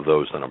is one of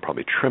those that I'm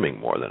probably trimming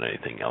more than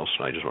anything else.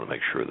 And I just want to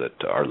make sure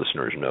that our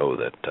listeners know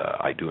that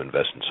I do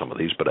invest in some of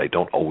these, but I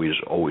don't always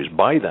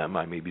buy them.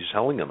 I may be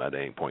selling them at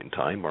any point in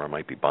time, or I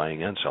might be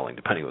buying and selling,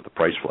 depending on the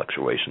price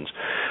fluctuations.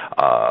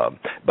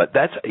 But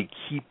that's a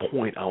key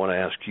point I want to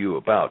ask you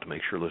about to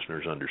make sure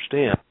listeners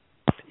understand.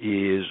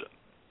 Is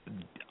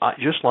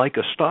just like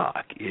a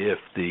stock, if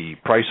the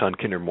price on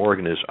Kinder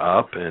Morgan is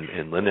up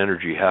and Linn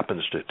Energy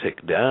happens to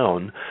tick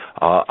down,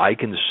 I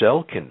can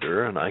sell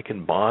Kinder and I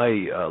can buy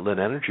Linn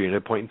Energy at a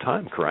point in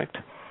time, correct?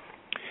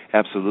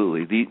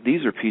 Absolutely.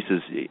 These are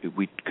pieces,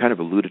 we kind of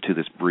alluded to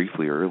this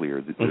briefly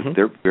earlier.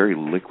 They're very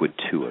liquid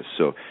to us,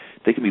 so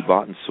they can be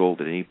bought and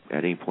sold at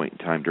any point in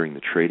time during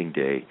the trading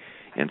day.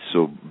 And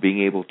so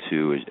being able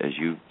to, as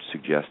you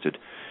suggested,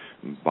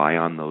 buy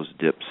on those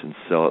dips and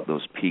sell at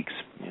those peaks,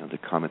 the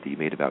comment that you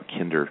made about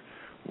Kinder,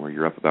 where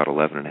you're up about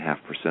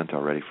 11.5%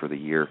 already for the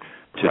year,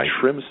 to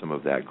trim some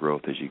of that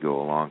growth as you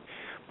go along.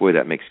 Boy,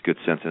 that makes good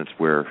sense, and it's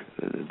where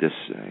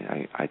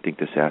I think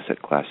this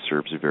asset class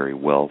serves very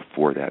well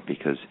for that,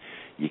 because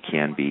you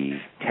can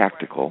be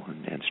tactical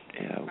and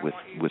with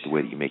the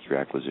way that you make your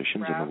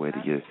acquisitions and the way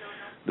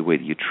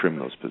that you trim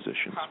those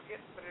positions.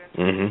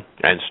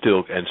 And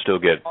still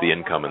get the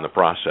income in the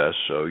process.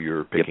 So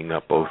you're picking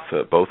up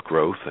both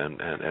growth and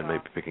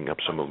maybe picking up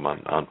some of them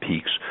on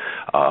peaks.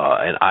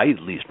 And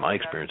at least my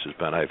experience has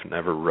been I've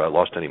never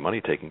lost any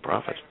money taking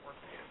profits.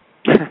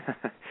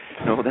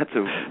 No, that's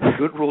a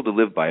good rule to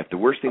live by. If the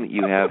worst thing that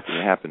you have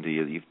to happen to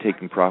you, you've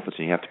taken profits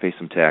and you have to pay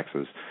some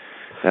taxes,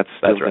 that's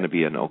still going to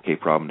be an okay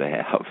problem to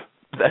have.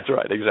 That's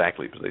right,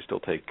 exactly, because they still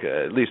take,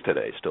 at least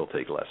today,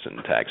 less in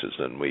taxes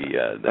than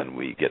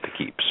we get to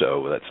keep.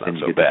 So that's not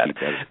so bad. To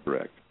keep, that is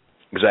correct.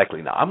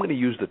 Exactly. Now, I'm going to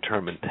use the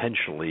term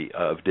intentionally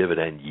of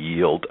dividend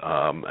yield,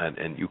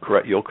 and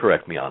you'll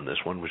correct me on this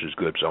one, which is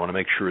good. So I want to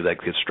make sure that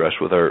gets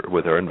stressed with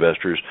our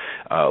investors.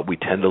 We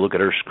tend to look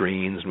at our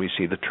screens and we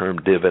see the term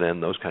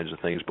dividend, those kinds of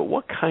things. But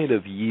what kind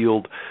of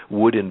yield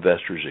would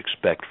investors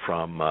expect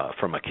from a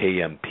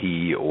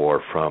KMP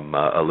or from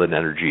a Linn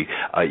Energy?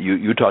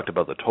 You talked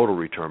about the total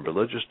return, but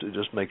let's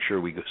just make sure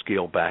we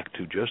scale back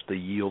to just the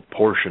yield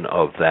portion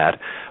of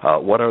that.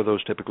 What are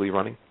those typically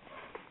running?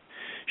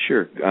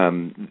 Sure.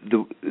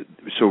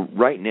 So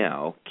right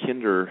now,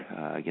 Kinder,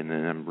 again,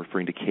 and I'm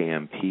referring to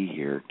KMP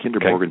here, Kinder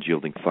Morgan's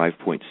yielding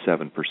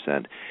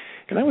 5.7%.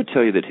 And I would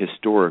tell you that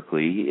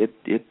historically,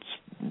 it's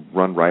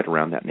run right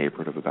around that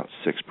neighborhood of about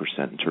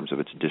 6% in terms of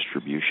its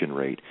distribution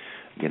rate.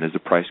 Again, as the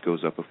price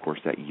goes up, of course,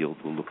 that yield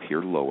will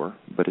appear lower,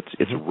 but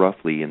it's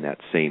roughly in that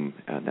same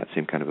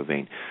kind of a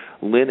vein.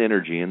 Linn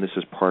Energy, and this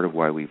is part of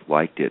why we've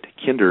liked it.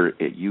 Kinder,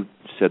 you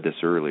said this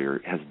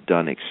earlier, has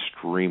done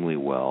extremely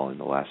well in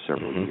the last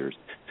several years.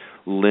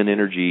 Linn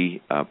Energy,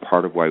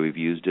 part of why we've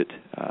used it,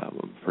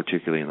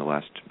 particularly in the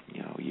last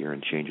year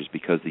and change, is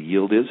because the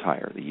yield is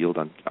higher. The yield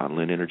on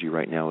Linn Energy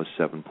right now is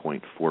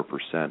 7.4%.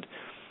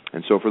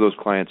 And so for those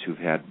clients who've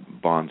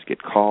had bonds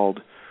get called,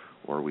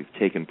 or we've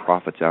taken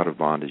profits out of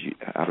bonds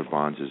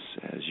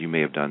as you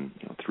may have done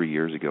 3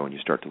 years ago, and you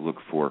start to look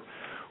for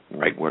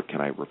how can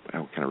I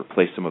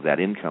replace some of that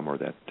income or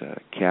that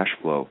cash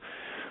flow,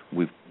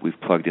 we've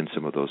plugged in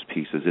some of those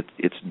pieces.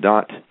 It's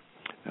not.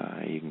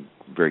 You can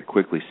very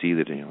quickly see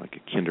that like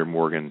a Kinder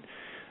Morgan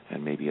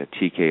and maybe a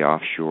TK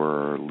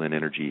Offshore or Linn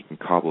Energy, you can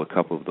cobble a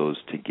couple of those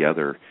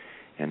together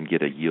and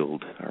get a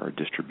yield or a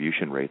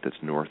distribution rate that's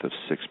north of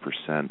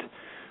 6%,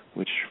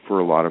 which for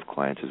a lot of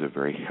clients is a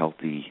very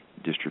healthy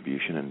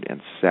distribution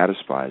and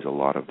satisfies a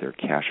lot of their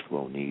cash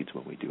flow needs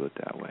when we do it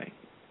that way.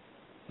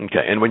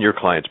 Okay, and when your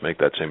clients make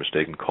that same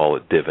mistake and call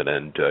it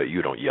dividend,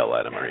 you don't yell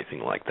at them or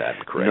anything like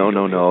that, correct?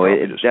 No.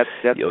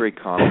 That's very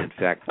common. In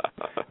fact,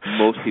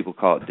 most people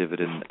call it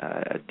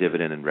a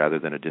dividend and rather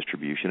than a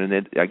distribution.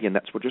 And again,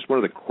 that's just one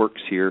of the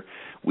quirks here.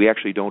 We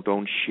actually don't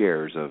own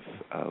shares of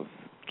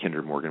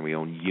Kinder Morgan. We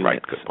own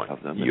units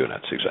of them.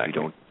 Units,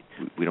 exactly.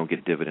 We don't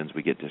get dividends.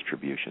 We get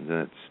distributions,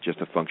 and it's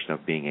just a function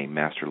of being a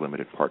master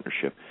limited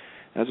partnership,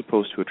 as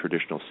opposed to a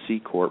traditional C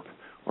corp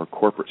or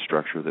corporate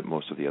structure that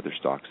most of the other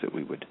stocks that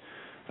we would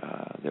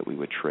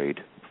trade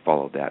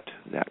follow that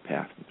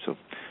path. So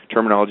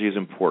terminology is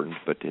important,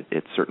 but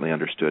it's certainly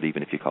understood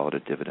even if you call it a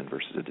dividend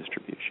versus a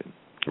distribution.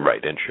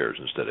 Right, and shares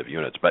instead of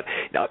units. But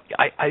now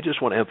I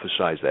just want to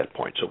emphasize that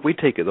point. So if we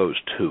take those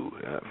two,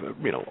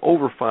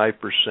 over 5%,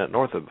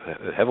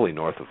 heavily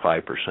north of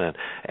 5%,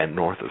 and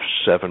north of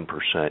 7%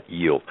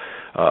 yield,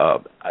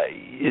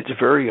 it's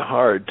very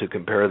hard to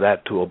compare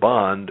that to a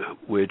bond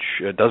which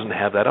doesn't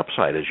have that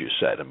upside, as you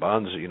said. And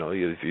bonds,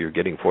 if you're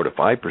getting 4 to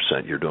 5%,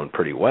 you're doing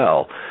pretty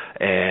well,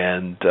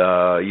 and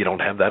you don't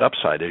have that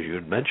upside, as you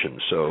had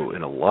mentioned. So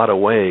in a lot of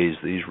ways,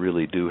 these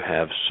really do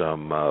have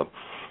some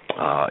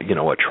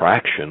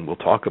attraction. We'll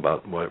talk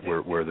about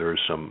where there are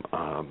some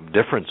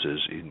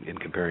differences in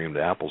comparing them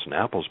to apples and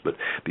apples. But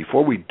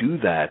before we do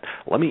that,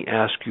 let me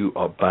ask you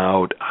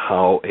about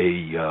how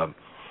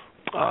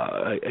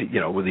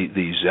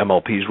these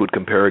MLPs would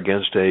compare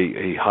against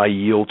a high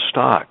yield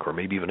stock or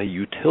maybe even a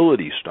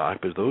utility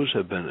stock, because those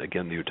have been,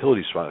 again, the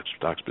utility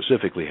stocks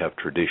specifically have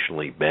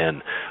traditionally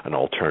been an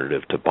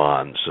alternative to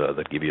bonds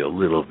that give you a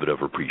little bit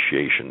of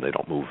appreciation. They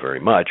don't move very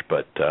much,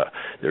 but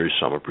there is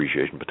some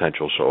appreciation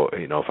potential. So,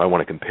 if I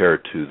want to compare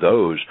it to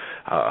those,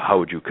 how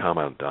would you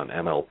comment on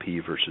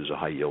MLP versus a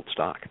high yield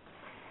stock?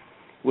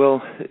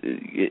 Well,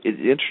 it's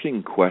an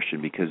interesting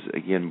question because,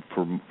 again,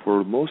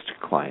 for most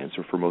clients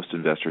or for most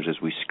investors, as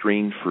we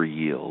screen for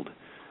yield,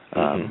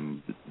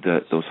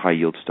 those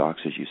high-yield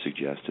stocks, as you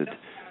suggested,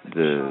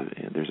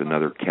 there's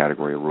another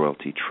category of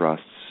royalty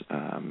trusts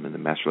and the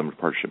master limited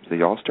partnerships.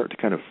 They all start to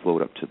kind of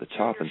float up to the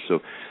top. And so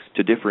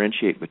to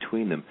differentiate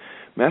between them,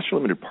 master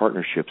limited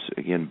partnerships,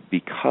 again,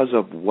 because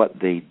of what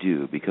they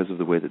do, because of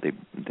the way that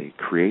they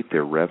create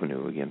their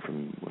revenue, again,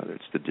 from whether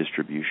it's the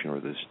distribution or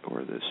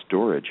the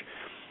storage,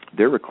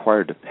 they're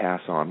required to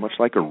pass on, much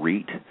like a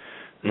REIT,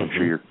 I'm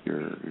sure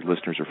your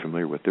listeners are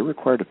familiar with, they're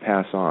required to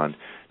pass on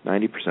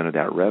 90% of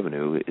that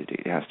revenue.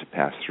 It has to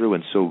pass through.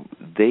 And so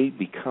they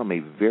become a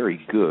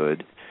very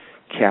good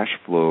cash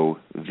flow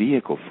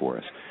vehicle for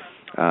us.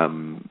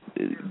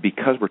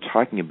 Because we're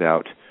talking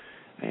about,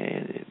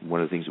 and one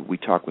of the things that we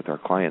talk with our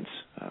clients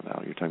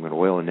about, you're talking about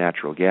oil and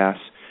natural gas.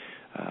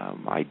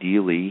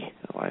 Ideally,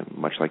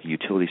 much like a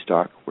utility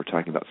stock, we're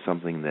talking about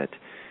something that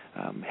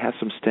has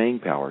some staying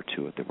power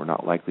to it, that we're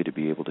not likely to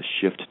be able to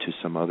shift to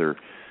some other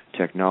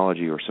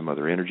technology or some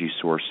other energy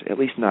source, at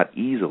least not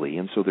easily,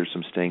 and so there's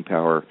some staying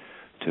power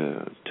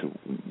to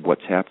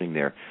what's happening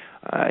there.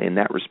 In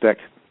that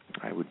respect,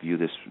 I would view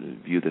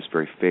this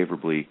very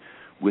favorably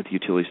with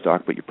utility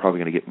stock, but you're probably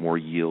going to get more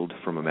yield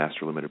from a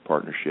master limited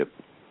partnership,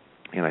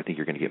 and I think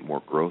you're going to get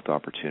more growth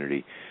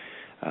opportunity,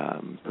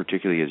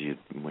 particularly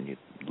when you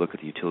look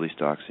at the utility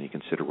stocks and you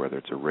consider whether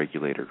it's a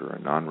regulated or a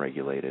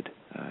non-regulated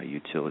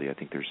utility. I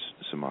think there's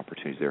some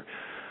opportunities there.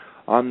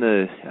 On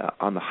the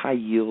high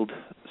yield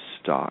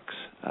stocks,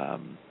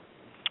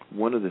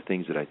 one of the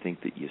things that I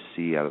think that you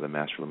see out of the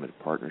master limited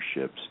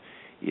partnerships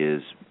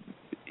is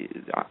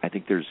I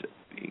think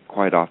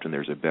quite often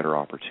there's a better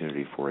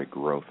opportunity for a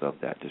growth of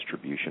that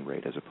distribution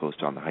rate as opposed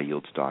to on the high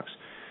yield stocks.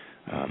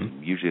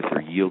 Usually if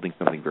they're yielding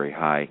something very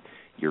high,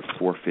 you're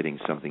forfeiting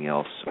something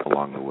else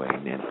along the way.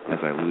 And as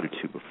I alluded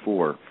to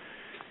before,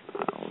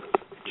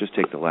 just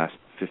take the last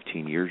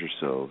 15 years or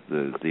so,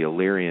 the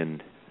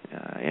Alerian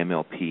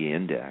MLP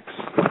index.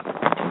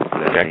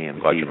 Okay, I'm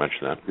glad you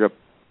mentioned that.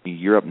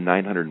 You're up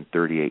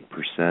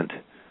 938%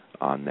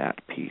 on that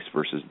piece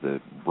versus the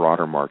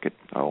broader market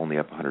only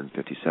up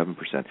 157%.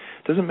 It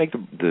doesn't make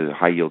the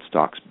high yield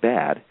stocks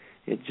bad.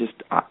 It just,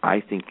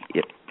 I think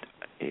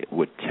it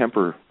would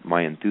temper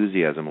my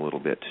enthusiasm a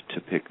little bit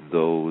to pick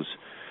those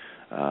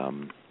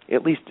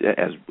at least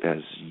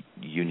as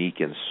unique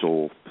and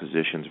sole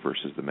positions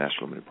versus the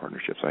master limited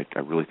partnerships. I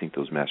really think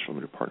those master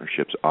limited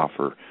partnerships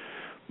offer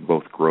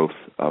both growth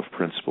of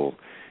principal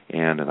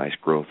and a nice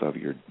growth of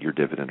your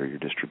dividend or your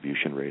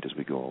distribution rate as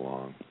we go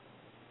along.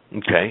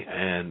 Okay,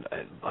 and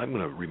I'm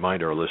going to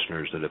remind our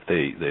listeners that if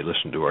they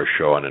listen to our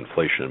show on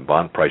inflation and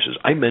bond prices,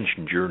 I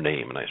mentioned your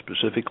name, and I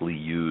specifically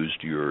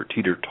used your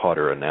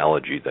teeter-totter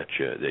analogy that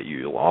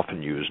you'll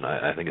often use, and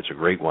I think it's a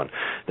great one,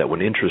 that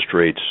when interest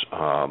rates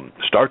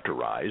start to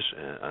rise,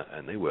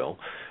 and they will,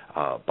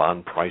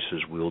 bond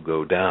prices will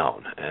go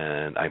down.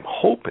 And I'm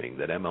hoping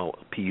that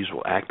MLPs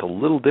will act a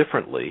little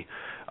differently,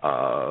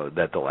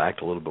 that they'll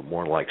act a little bit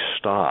more like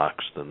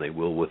stocks than they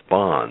will with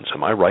bonds.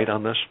 Am I right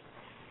on this?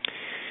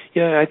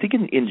 Yeah, I think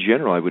in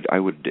general I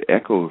would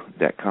echo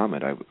that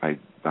comment.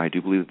 I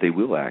do believe that they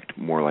will act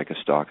more like a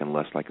stock and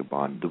less like a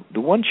bond.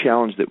 The one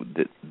challenge that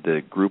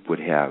the group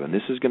would have, and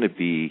this is going to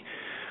be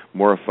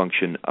more a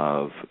function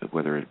of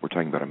whether we're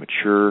talking about one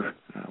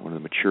of the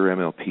mature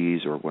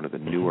MLPs or one of the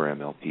newer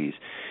MLPs,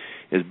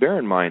 is bear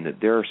in mind that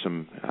there are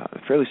some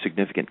fairly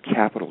significant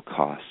capital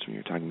costs. When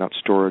you're talking about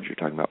storage, you're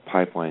talking about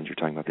pipelines, you're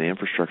talking about the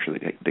infrastructure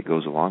that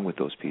goes along with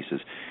those pieces.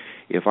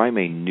 If I'm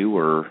a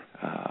newer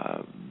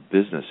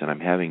business and I'm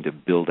having to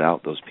build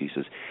out those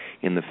pieces,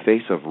 in the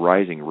face of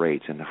rising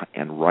rates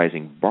and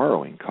rising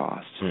borrowing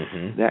costs,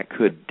 that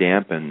could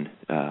dampen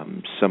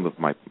some of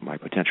my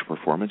potential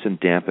performance and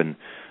dampen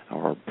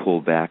or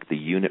pull back the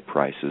unit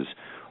prices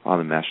on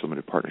the master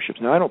limited partnerships.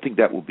 Now, I don't think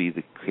that will be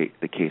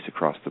the case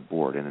across the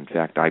board, and in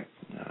fact,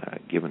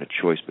 given a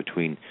choice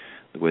between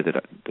the way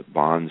that the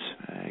bonds,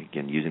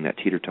 again, using that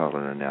teeter-totter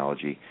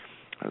analogy,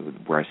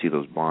 where I see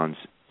those bonds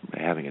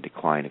having a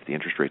decline if the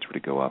interest rates were to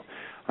go up,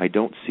 I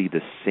don't see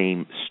the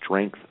same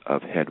strength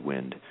of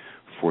headwind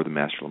for the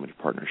master limited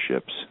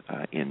partnerships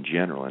in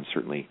general, and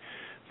certainly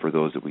for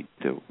those that we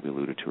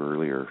alluded to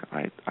earlier,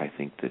 I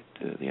think that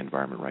the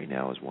environment right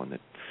now is one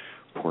that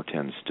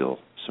portends still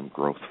some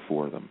growth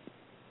for them.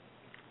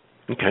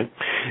 Okay.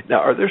 Now,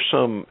 are there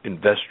some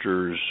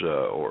investors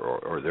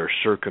or there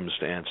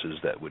circumstances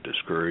that would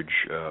discourage,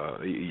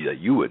 that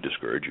you would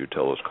discourage? You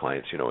tell those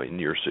clients, in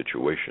your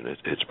situation,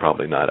 it's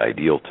probably not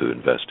ideal to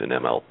invest in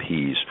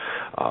MLPs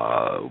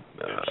of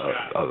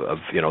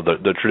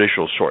the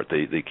traditional sort,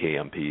 the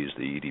KMPs,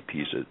 the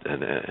EDPs,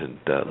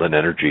 and Lynn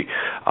Energy.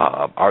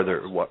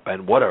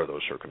 What are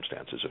those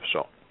circumstances, if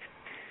so?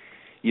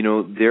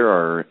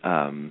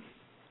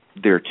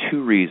 There are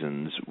two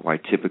reasons why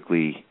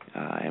typically,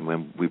 and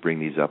when we bring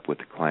these up with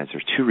the clients,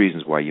 there's two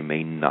reasons why you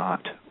may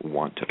not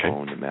want to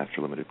own a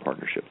master limited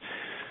partnership.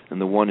 And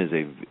the one is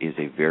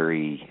a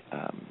very,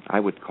 I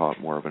would call it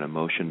more of an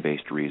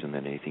emotion-based reason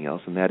than anything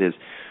else, and that is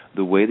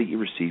the way that you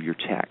receive your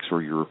tax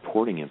or your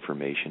reporting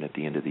information at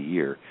the end of the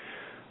year.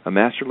 A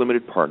master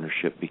limited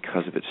partnership,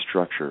 because of its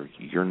structure,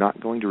 you're not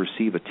going to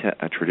receive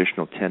a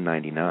traditional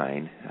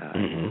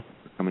 1099.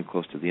 Coming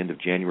close to the end of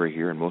January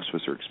here, and most of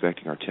us are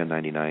expecting our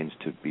 1099s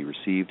to be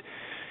received.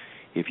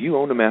 If you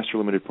own a master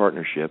limited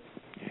partnership,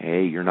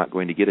 A, you're not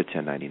going to get a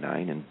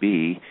 1099, and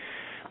B,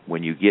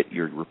 when you get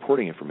your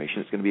reporting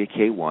information, it's going to be a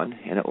K1,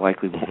 and it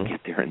likely won't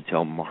get there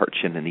until March,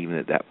 and then even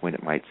at that point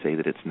it might say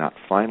that it's not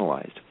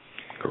finalized.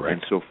 Correct.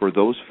 And so for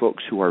those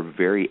folks who are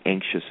very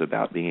anxious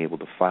about being able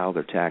to file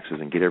their taxes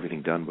and get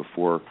everything done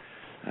before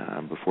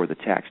the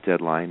tax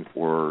deadline,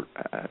 or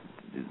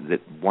that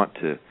want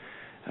to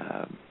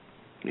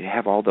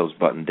have all those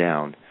buttoned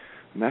down,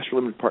 master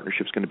limited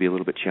partnership is going to be a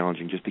little bit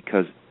challenging just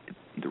because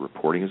the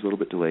reporting is a little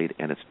bit delayed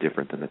and it's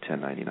different than the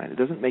 1099. It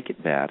doesn't make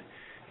it bad.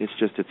 It's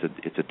just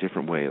it's a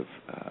different way of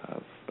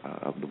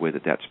the way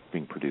that's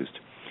being produced.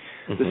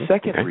 The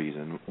second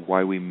reason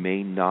why we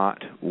may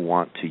not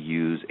want to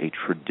use a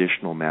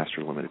traditional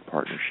master limited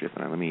partnership,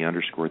 and let me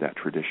underscore that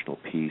traditional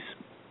piece,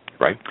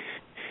 right,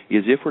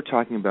 is if we're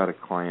talking about a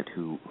client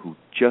who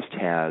just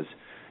has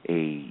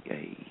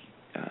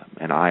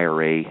an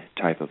IRA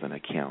type of an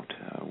account.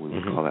 We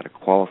would call that a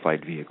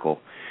qualified vehicle.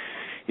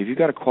 If you've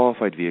got a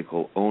qualified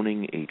vehicle,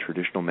 owning a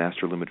traditional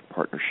master limited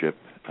partnership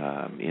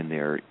in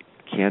there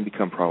can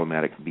become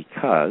problematic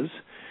because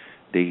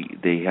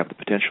they have the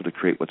potential to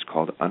create what's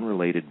called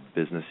unrelated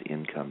business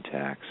income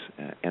tax.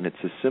 And it's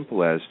as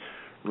simple as,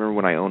 remember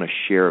when I own a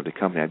share of the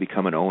company, I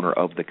become an owner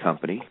of the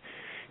company.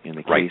 In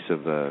the case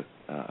of a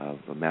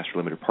master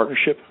limited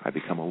partnership, I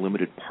become a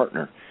limited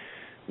partner.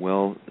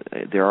 Well,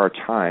 there are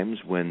times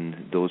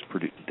when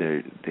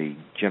they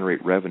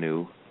generate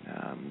revenue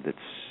that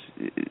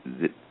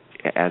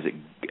as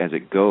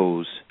it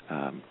goes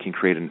can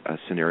create a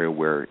scenario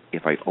where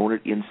if I own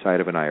it inside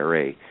of an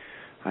IRA,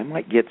 I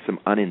might get some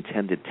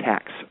unintended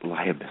tax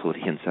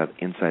liability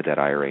inside that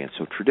IRA. And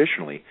so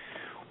traditionally,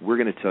 we're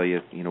going to tell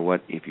you, you know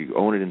what, if you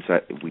own it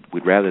inside,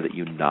 we'd rather that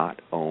you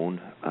not own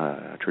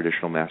a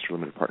traditional master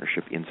limited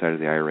partnership inside of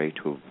the IRA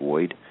to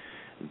avoid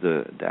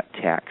that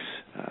tax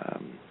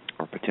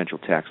or potential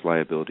tax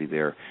liability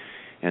there.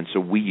 And so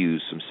we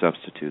use some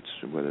substitutes,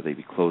 whether they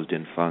be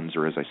closed-end funds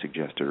or, as I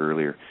suggested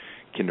earlier,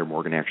 Kinder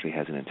Morgan actually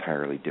has an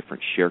entirely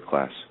different share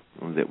class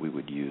that we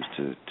would use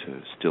to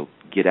still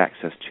get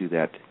access to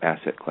that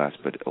asset class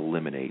but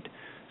eliminate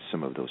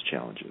some of those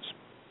challenges.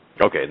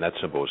 Okay, and that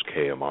symbol is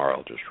KMR,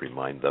 I'll just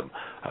remind them,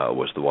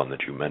 was the one that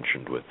you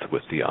mentioned with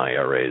the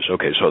IRAs.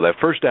 Okay, so that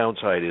first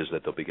downside is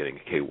that they'll be getting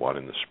a K1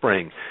 in the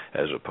spring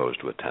as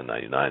opposed to a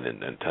 1099,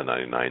 and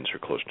 1099s are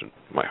close to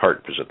my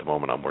heart because at the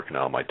moment I'm working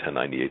on my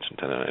 1098s and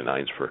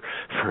 1099s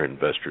for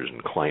investors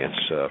and clients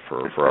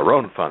for our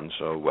own funds,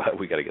 so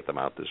we got to get them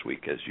out this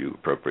week, as you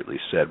appropriately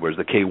said, whereas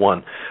the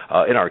K1,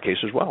 in our case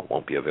as well,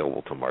 won't be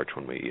available till March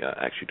when we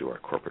actually do our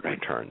corporate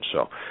returns,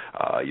 so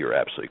you're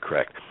absolutely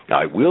correct. Now,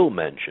 I will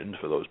mention,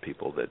 for those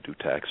people that do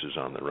taxes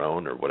on their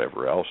own or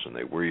whatever else and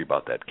they worry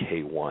about that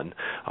K1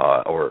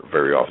 or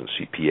very often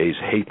CPAs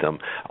hate them,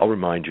 I'll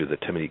remind you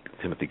that Timothy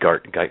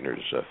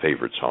Geithner's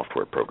favorite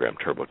software program,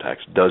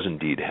 TurboTax, does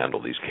indeed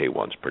handle these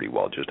K1s pretty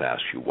well. Just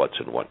asks you what's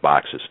in what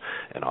boxes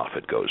and off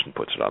it goes and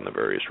puts it on the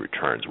various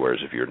returns, whereas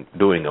if you're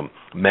doing them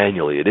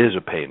manually, it is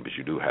a pain because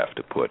you do have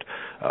to put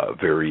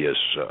various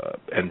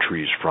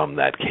entries from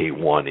that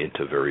K1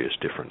 into various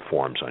different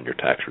forms on your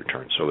tax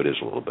return, so it is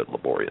a little bit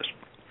laborious.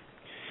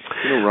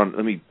 You know, Ron,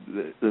 let me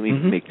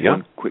make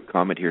one quick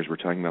comment here as we're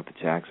talking about the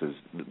taxes.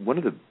 One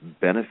of the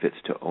benefits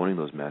to owning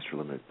those master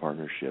limited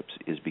partnerships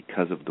is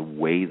because of the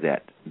way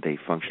that they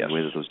function, the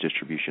way that those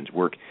distributions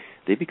work.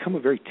 They become a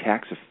very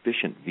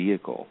tax-efficient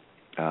vehicle.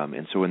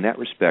 And so in that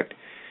respect,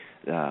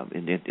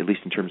 at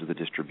least in terms of the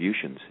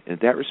distributions, in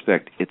that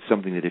respect, it's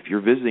something that if you're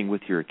visiting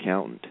with your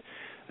accountant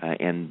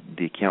and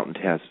the accountant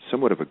has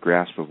somewhat of a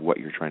grasp of what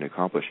you're trying to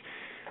accomplish,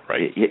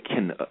 it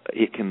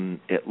can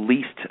at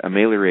least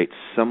ameliorate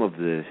some of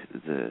the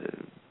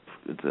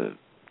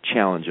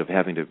challenge of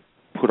having to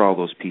put all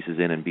those pieces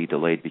in and be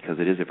delayed, because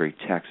it is a very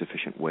tax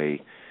efficient way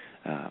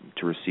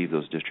to receive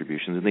those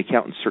distributions. And the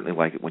accountants certainly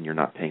like it when you're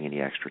not paying any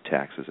extra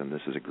taxes, and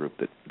this is a group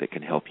that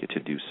can help you to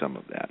do some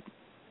of that.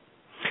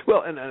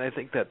 Well, and I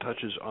think that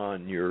touches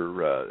on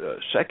your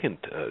second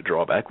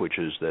drawback, which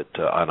is that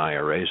on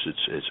IRAs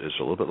it's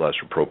a little bit less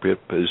appropriate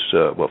because,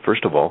 well,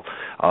 first of all,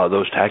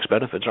 those tax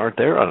benefits aren't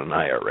there on an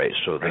IRA,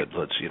 so that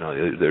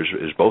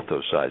there's both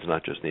those sides,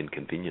 not just the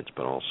inconvenience,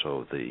 but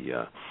also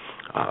the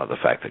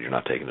fact that you're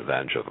not taking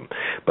advantage of them.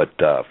 But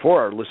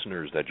for our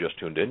listeners that just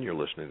tuned in, you're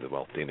listening to the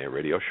Wealth DNA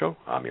radio show.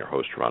 I'm your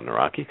host, Ron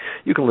Nawrocki.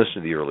 You can listen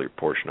to the earlier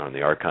portion on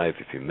the archive.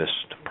 If you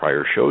missed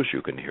prior shows,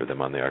 you can hear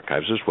them on the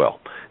archives as well.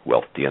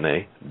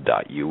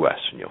 WealthDNA.us,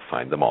 and you'll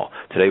find them all.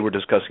 Today we're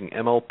discussing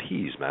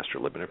MLPs, Master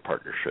Limited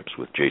Partnerships,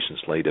 with Jason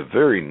Slade, a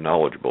very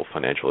knowledgeable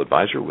financial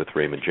advisor with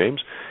Raymond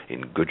James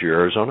in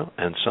Goodyear, Arizona,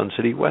 and Sun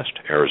City West,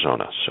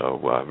 Arizona. So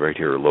right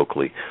here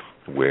locally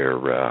where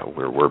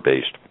we're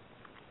based.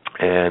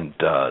 And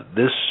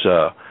this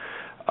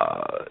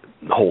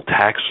whole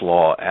tax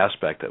law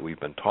aspect that we've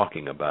been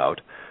talking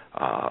about,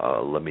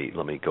 let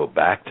me go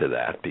back to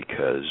that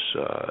because,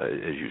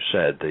 as you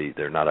said,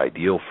 they're not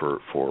ideal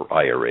for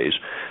IRAs,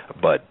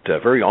 but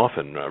very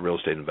often real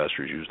estate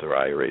investors use their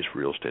IRAs for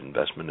real estate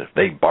investment. If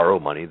they borrow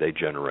money, they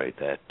generate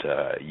that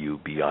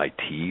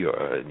UBIT,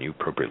 or you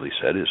appropriately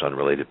said, is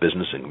unrelated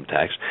business income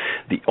tax.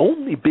 The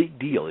only big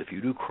deal, if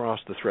you do cross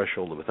the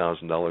threshold of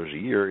 $1,000 a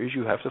year, is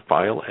you have to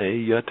file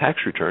a tax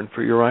return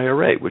for your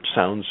IRA, which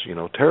sounds,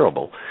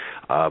 terrible.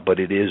 But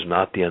it is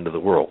not the end of the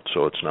world,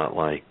 so it's not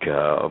like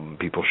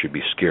people should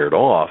be scared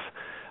off.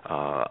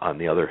 On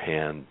the other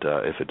hand,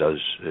 if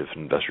an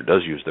investor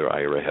does use their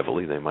IRA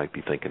heavily, they might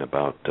be thinking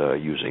about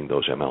using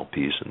those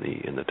MLPs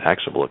in the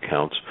taxable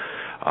accounts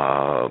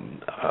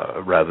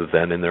rather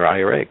than in their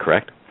IRA.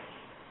 Correct?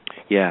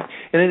 Yeah,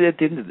 and at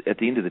the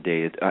end of the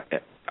day,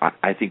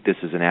 I think this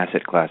is an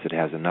asset class that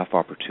has enough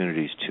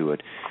opportunities to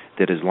it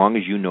that as long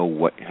as you know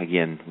what,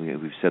 again,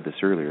 we've said this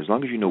earlier, as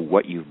long as you know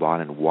what you've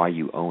bought and why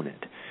you own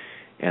it,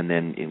 and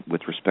then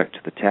with respect to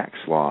the tax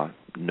law,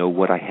 know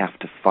what I have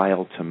to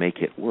file to make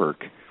it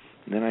work,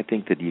 then I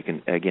think that you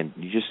can, again,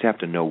 you just have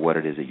to know what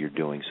it is that you're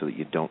doing so that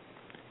you don't,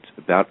 it's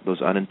about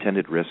those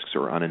unintended risks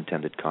or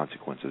unintended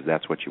consequences.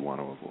 That's what you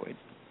want to avoid.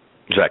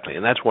 Exactly,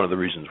 and that's one of the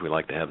reasons we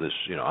like to have this,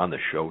 on the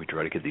show. We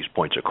try to get these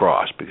points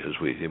across because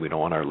we don't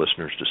want our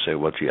listeners to say,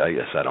 "Well, gee, I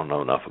guess I don't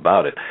know enough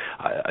about it."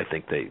 I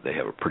think they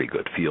have a pretty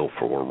good feel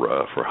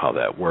for how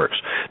that works.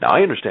 Now,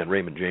 I understand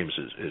Raymond James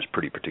is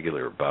pretty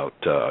particular about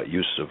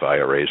use of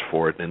IRAs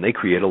for it, and they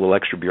create a little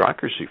extra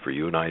bureaucracy for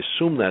you. And I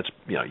assume that's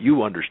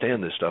you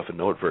understand this stuff and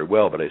know it very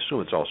well, but I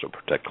assume it's also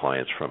protect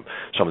clients from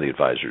some of the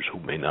advisors who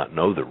may not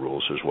know the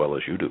rules as well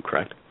as you do.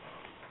 Correct?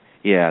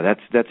 Yeah,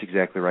 that's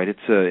exactly right.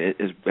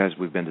 It's as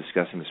we've been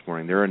discussing this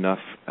morning, there are enough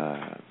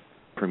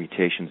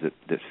permutations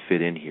that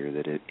fit in here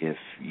that if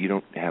you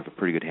don't have a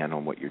pretty good handle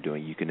on what you're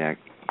doing, you can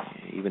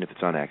even if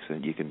it's on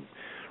accident, you can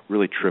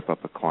really trip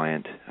up a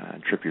client,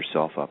 trip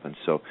yourself up. And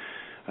so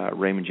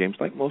Raymond James,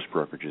 like most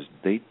brokerages,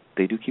 they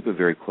do keep a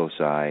very close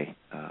eye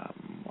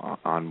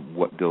on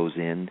what goes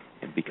in,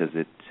 because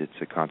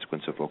it's a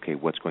consequence of, okay,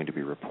 what's going to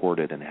be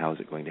reported and how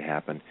is it going to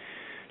happen,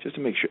 just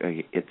to make sure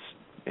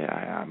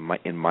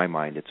in my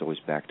mind, it's always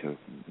back to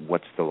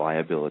what's the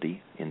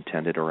liability,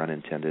 intended or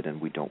unintended, and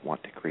we don't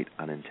want to create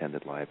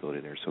unintended liability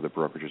there. So the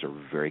brokerages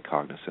are very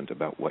cognizant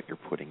about what you're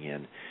putting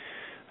in.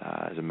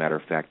 As a matter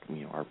of fact,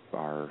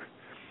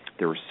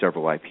 there were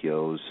several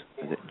IPOs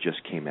that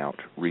just came out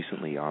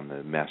recently on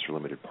the master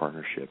limited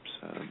partnerships,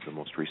 the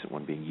most recent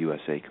one being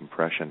USA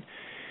Compression,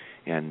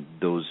 and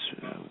those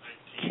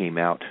came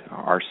out.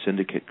 Our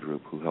syndicate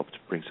group, who helped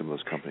bring some of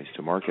those companies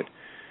to market,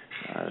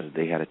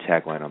 they had a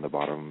tagline on the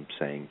bottom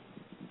saying,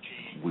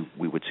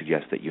 "We would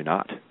suggest that you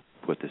not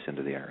put this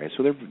into the IRA."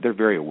 So they're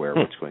very aware of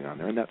what's going on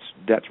there, and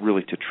that's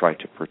really to try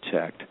to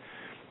protect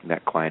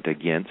that client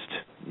against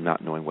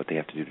not knowing what they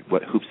have to do,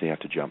 what hoops they have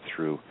to jump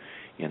through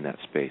in that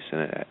space.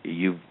 And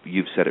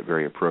you've said it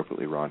very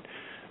appropriately, Ron.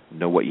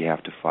 Know what you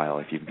have to file.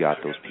 If you've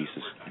got those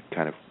pieces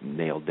kind of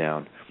nailed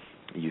down,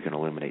 you can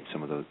eliminate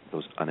some of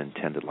those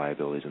unintended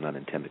liabilities and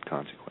unintended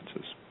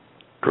consequences.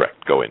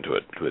 Correct. Go into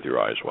it with your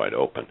eyes wide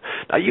open.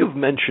 Now, you've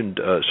mentioned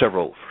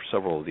several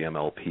of the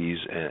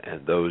MLPs,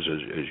 and those,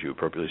 as you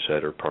appropriately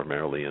said, are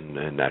primarily in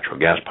natural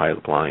gas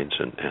pipelines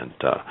and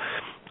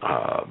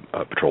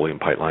petroleum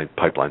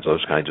pipelines,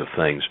 those kinds of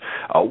things.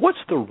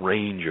 What's the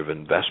range of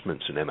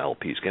investments in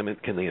MLPs?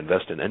 Can they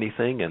invest in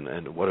anything,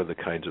 and what are the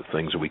kinds of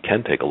things that we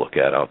can take a look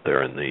at out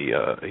there in the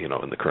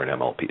in the current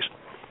MLPs?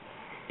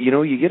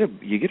 You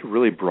get a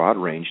really broad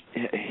range.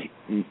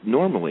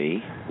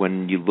 Normally,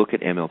 when you look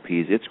at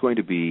MLPs, it's going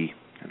to be,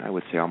 and I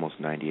would say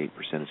almost 98%,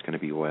 it's going to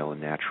be oil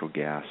and natural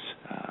gas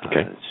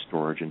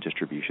storage and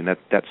distribution.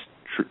 That's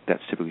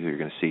typically what you're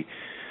going to see.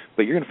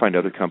 But you're going to find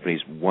other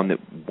companies. One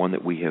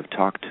that we have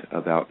talked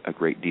about a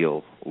great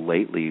deal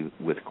lately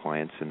with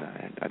clients, and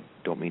I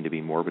don't mean to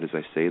be morbid as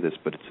I say this,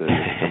 but it's a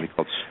company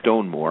called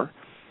Stonemore.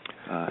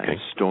 And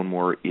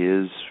Stonemore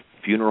is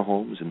funeral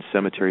homes and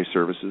cemetery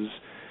services.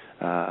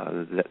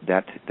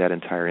 That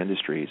entire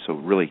industry, so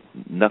really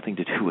nothing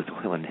to do with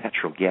oil and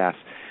natural gas,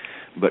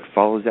 but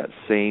follows that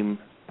same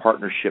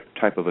partnership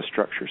type of a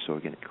structure. So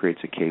again, it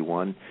creates a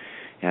K1,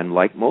 and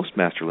like most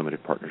master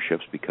limited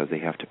partnerships, because they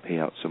have to pay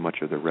out so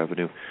much of their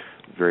revenue,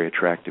 very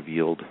attractive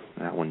yield.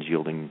 That one's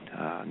yielding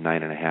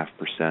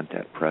 9.5%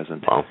 at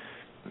present. Wow.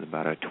 With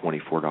about a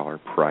 $24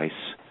 price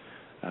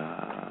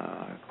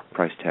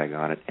tag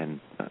on it, and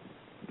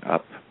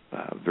up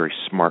very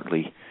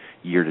smartly.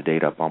 Year to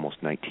date, up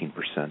almost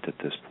 19% at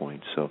this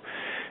point. So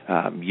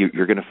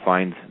you're going to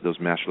find those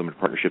master limited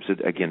partnerships.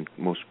 Again,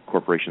 most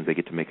corporations, they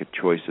get to make a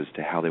choice as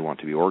to how they want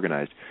to be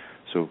organized.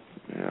 So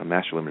a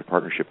master limited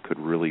partnership could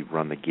really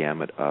run the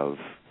gamut of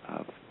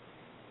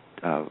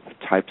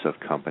types of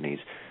companies,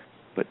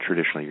 but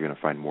traditionally you're going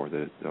to find more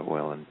the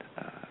oil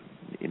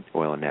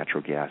and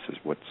natural gas is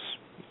what's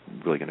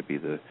really going to be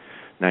the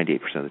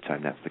 98% of the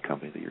time. That's the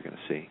company that you're going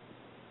to see.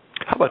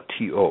 How about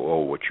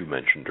TOO, what you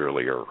mentioned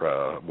earlier?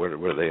 What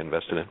are they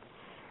invested in?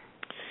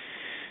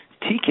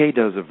 TK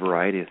does a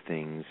variety of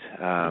things.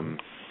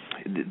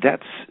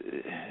 That's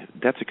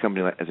a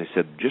company, as I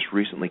said, just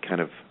recently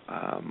kind of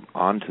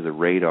onto the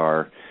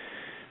radar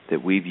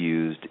that we've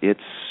used.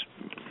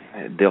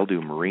 They'll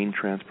do marine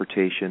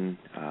transportation.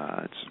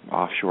 It's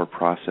offshore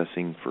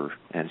processing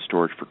and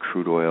storage for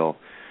crude oil.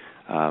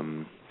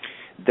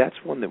 That's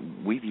one that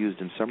we've used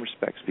in some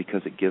respects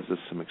because it gives us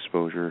some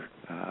exposure,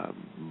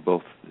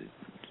 both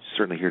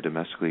certainly here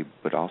domestically,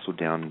 but also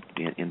down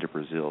into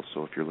Brazil.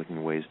 So if you're looking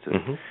at ways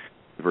to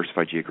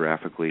diversify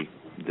geographically,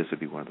 this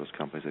would be one of those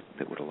companies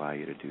that would allow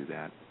you to do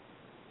that.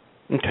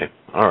 Okay,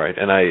 all right,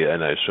 and I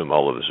assume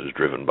all of this is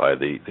driven by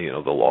the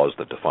laws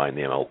that define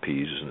the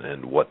MLPs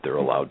and what they're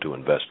allowed to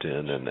invest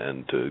in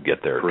and to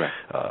get their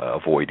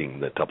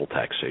avoiding the double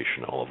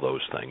taxation, all of those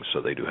things. So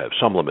they do have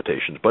some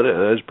limitations, but it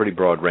has a pretty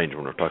broad range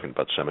when we're talking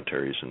about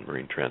cemeteries and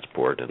marine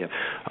transport, and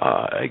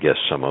I guess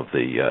some of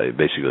the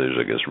basically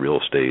there's real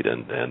estate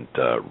and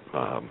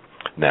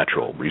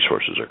natural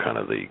resources are kind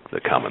of the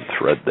common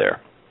thread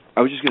there.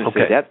 I was just going to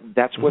say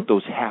that's what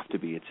those have to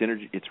be. It's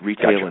energy, it's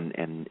retail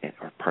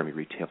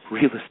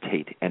real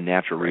estate and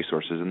natural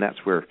resources, and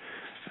that's where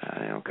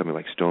a company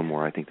like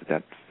Stonemore, I think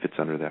that fits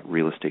under that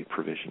real estate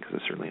provision because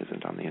it certainly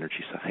isn't on the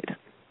energy side.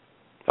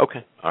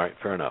 Okay. All right.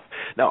 Fair enough.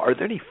 Now, are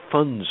there any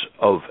funds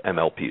of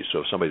MLPs?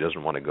 So if somebody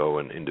doesn't want to go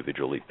and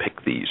individually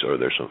pick these, or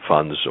there's some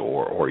funds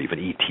or even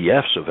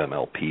ETFs of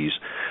MLPs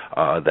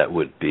that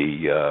would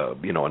be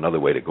another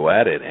way to go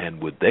at it,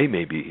 and would they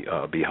maybe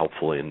be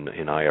helpful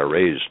in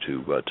IRAs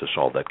to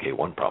solve that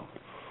K1 problem?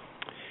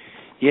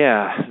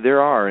 Yeah, there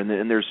are, and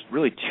there's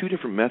really two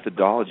different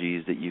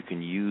methodologies that you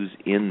can use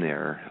in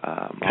there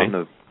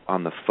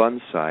on the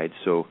fund side.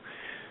 So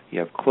you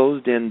have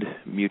closed-end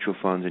mutual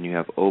funds and you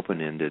have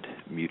open-ended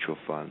mutual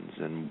funds.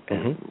 And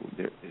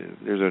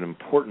there's an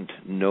important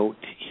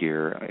note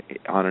here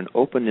on an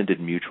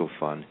open-ended mutual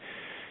fund,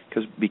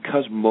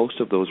 because most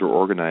of those are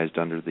organized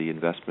under the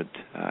Investment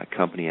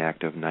Company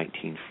Act of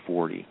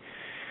 1940.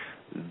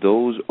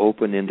 Those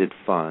open-ended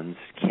funds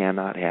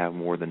cannot have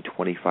more than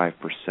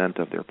 25%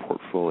 of their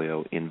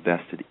portfolio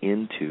invested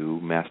into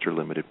master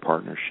limited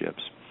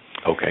partnerships.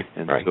 Okay.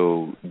 And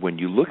so when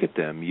you look at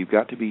them, you've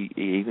got to be,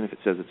 even if it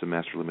says it's a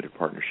master limited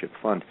partnership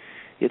fund,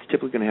 it's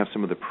typically going to have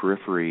some of the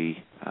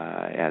periphery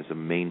as a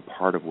main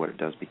part of what it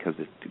does, because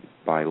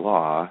by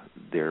law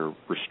they're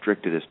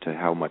restricted as to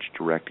how much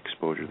direct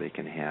exposure they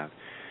can have.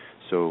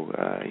 So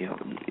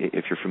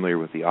if you're familiar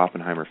with the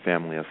Oppenheimer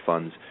family of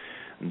funds,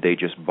 they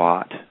just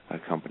bought a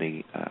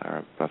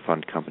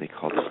fund company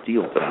called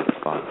Steel Path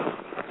Fund,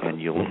 and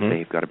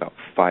they've got about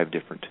 5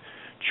 different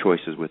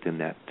choices within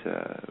that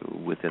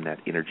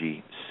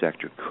energy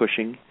sector.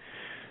 Cushing,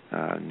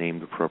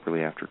 named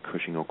appropriately after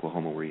Cushing,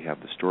 Oklahoma, where you have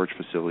the storage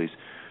facilities.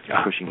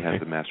 Cushing has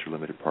the master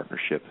limited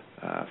partnership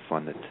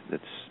fund that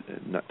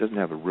doesn't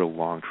have a real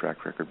long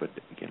track record, but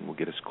again, will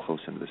get us close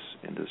into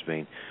this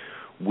vein.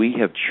 We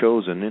have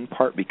chosen, in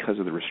part because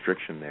of the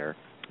restriction there,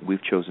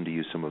 we've chosen to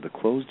use some of the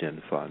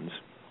closed-end funds,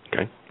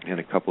 and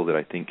a couple that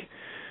I think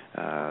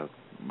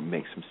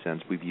make some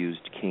sense. We've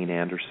used Kayne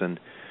Anderson.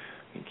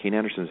 And Kayne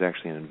Anderson is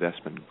actually an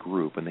investment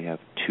group, and they have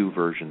 2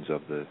 versions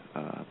of this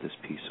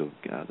piece. So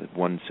the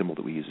one symbol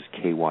that we use is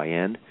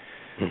KYN.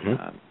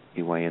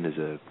 KYN is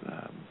a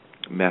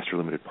master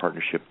limited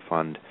partnership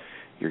fund.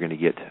 You're going to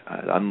get,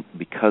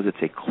 because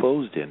it's a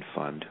closed-end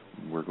fund,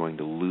 we're going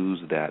to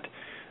lose that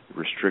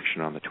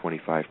restriction on the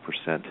 25%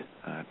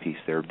 piece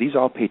there. These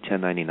all pay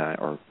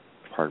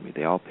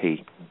they all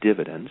pay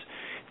dividends,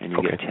 and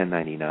you get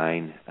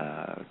 1099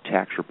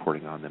 tax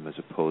reporting on them as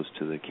opposed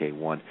to the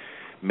K1,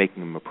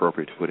 making them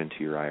appropriate to put into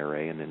your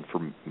IRA. And then for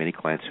many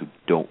clients who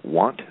don't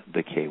want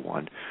the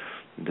K1,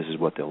 this is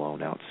what they'll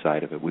own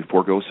outside of it. We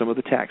forego some of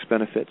the tax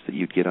benefits that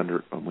you'd get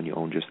under when you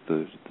own just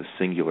the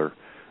singular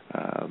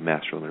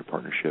master limited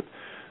partnership,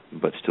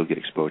 but still get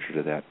exposure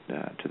to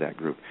that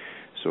group.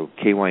 So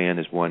KYN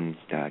is one.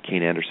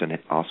 Kayne Anderson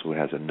also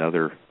has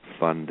another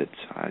fund that's,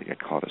 I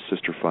call it a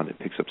sister fund. It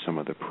picks up some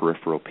of the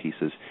peripheral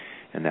pieces,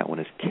 and that one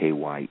is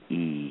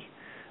KYE.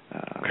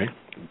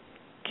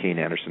 Kayne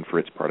Anderson, for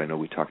its part, I know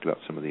we talked about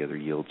some of the other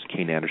yields.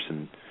 Kayne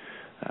Anderson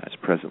is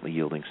presently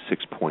yielding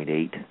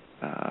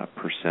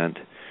 6.8%,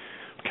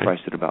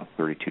 priced at about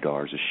 $32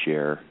 a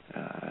share.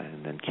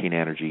 And then Kayne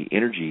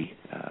Energy,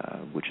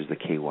 which is the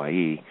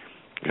KYE,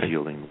 is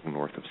yielding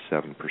north of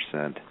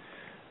 7%.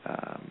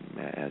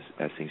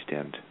 As things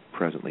stand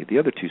presently. The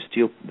other 2,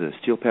 the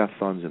Steel Path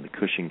funds and the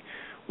Cushing,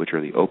 which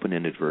are the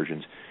open-ended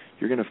versions,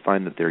 you're going to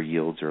find that their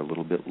yields are a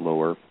little bit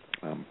lower.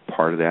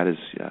 Part of that is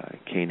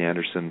Kayne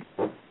Anderson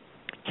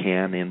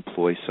can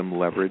employ some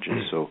leverage,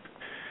 and so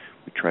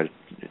we try to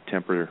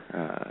temper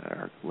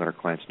let our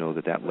clients know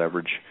that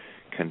leverage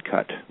can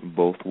cut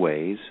both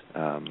ways.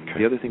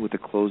 The other thing with the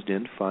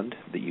closed-end fund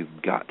that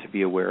you've got to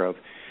be aware of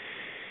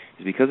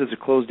is because it's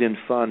a closed-end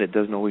fund, it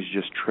doesn't always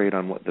just trade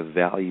on what the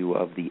value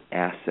of the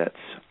assets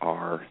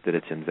are that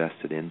it's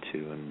invested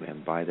into.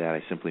 And by that,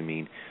 I simply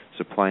mean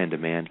supply and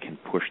demand can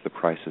push the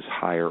prices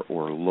higher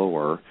or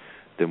lower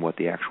than what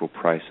the actual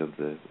price of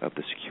the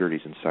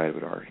securities inside of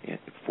it are.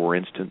 For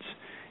instance,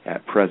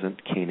 at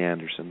present, Kayne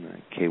Anderson, the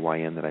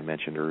KYN that I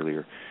mentioned earlier,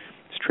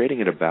 is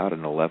trading at about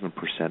an 11%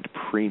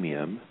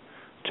 premium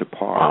to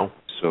par. Wow.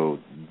 So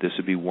this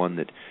would be one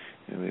that,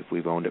 if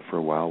we've owned it for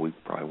a while, we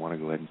probably want to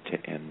go ahead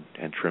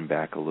and trim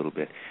back a little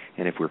bit.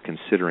 And if we're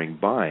considering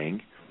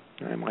buying,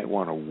 I might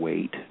want to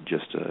wait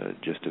just a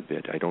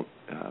bit. I don't.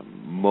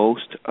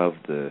 Most of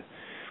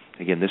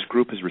again, this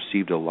group has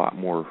received a lot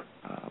more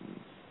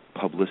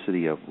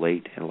publicity of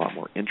late and a lot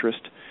more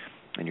interest,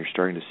 and you're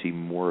starting to see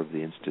more of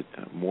the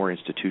more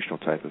institutional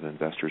type of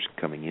investors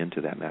coming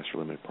into that master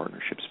limited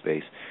partnership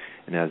space.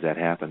 And as that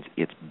happens,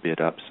 it's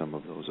bid up some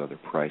of those other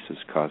prices,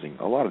 causing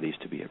a lot of these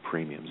to be at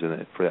premiums.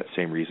 And for that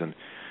same reason,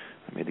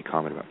 I made the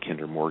comment about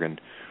Kinder Morgan.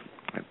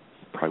 I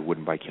probably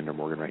wouldn't buy Kinder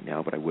Morgan right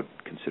now, but I would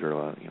consider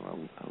a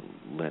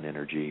Lynn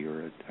Energy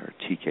or a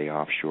TK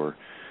Offshore,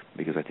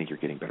 because I think you're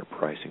getting better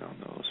pricing on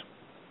those.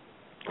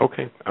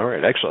 Okay. All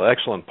right.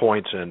 Excellent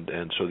points.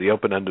 And so the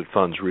open-ended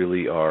funds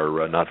really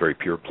are not very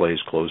pure plays.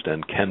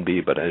 Closed-end can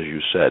be, but as you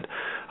said,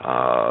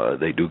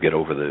 they do get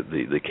over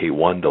the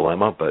K1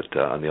 dilemma. But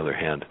on the other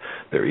hand,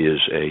 there is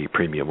a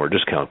premium or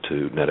discount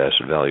to net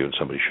asset value, and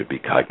somebody should be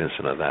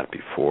cognizant of that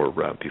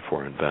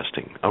before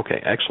investing.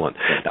 Okay. Excellent.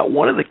 Now,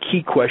 one of the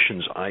key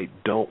questions I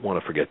don't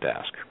want to forget to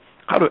ask: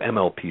 how do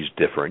MLPs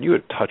differ? And you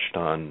had touched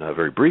on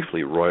very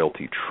briefly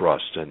royalty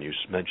trust, and you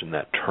mentioned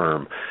that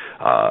term.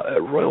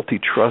 Royalty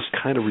trust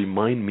kind of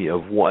remind me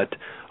of what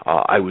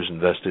I was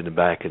invested in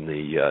back in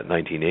the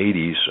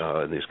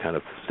 1980s, these kind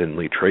of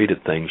thinly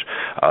traded things.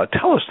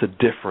 Tell us the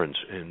difference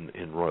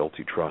in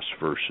royalty trusts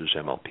versus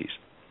MLPs.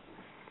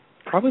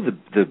 Probably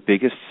the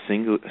biggest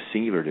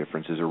singular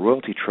difference is a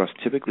royalty trust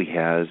typically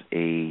has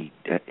a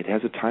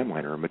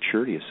timeline or a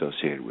maturity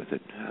associated with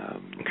it.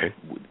 Okay.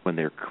 When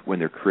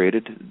they're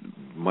created,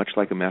 much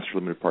like a master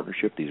limited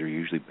partnership, these are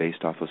usually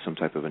based off of some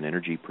type of an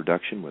energy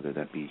production, whether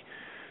that be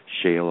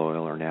shale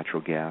oil or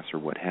natural gas or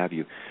what have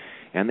you.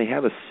 And they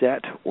have a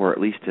set, or at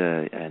least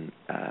an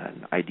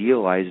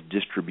idealized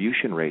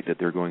distribution rate that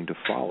they're going to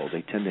follow.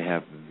 They tend to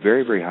have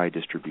very, very high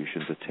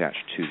distributions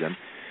attached to them,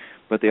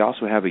 but they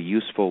also have a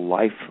useful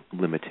life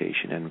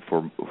limitation. And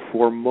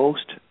for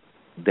most,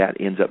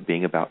 that ends up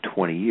being about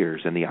 20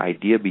 years. And the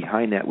idea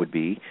behind that would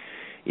be,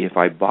 if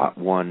I bought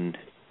one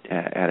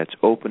at its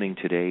opening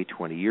today,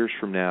 20 years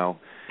from now,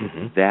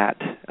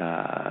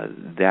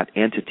 that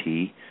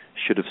entity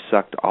should have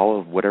sucked all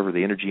of whatever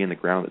the energy in the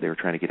ground that they were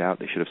trying to get out.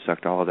 They should have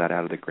sucked all of that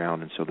out of the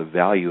ground, and so the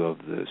value of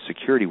the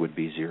security would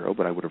be zero,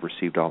 but I would have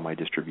received all my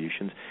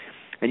distributions.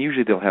 And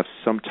usually they'll have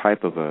some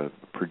type of a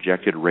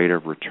projected rate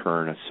of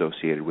return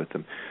associated with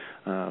them.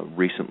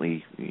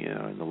 Recently,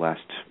 in the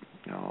last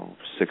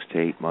 6 to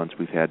 8 months,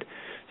 we've had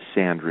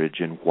Sandridge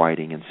and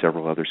Whiting and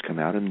several others come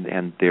out,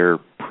 and their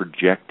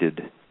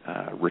projected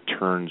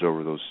returns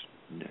over those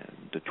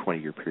the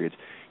 20-year periods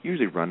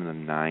usually run in the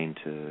 9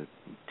 to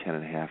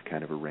 10.5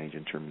 kind of a range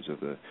in terms of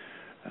the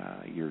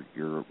your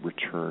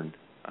return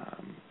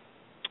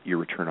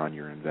on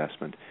your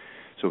investment.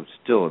 So it's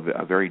still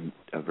a very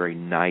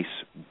nice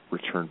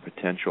return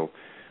potential,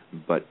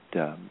 but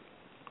at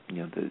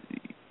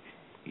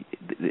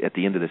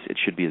the end of this, it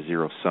should be a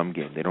zero-sum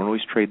game. They don't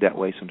always trade that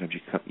way. Sometimes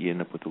you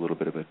end up with a little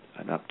bit of an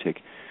uptick.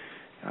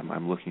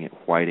 I'm looking at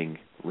Whiting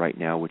right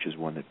now, which is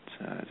one that,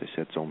 as I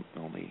said, it's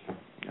only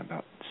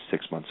about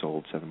 6 months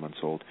old, 7 months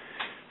old.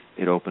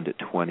 It opened at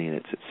 20, and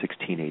it's at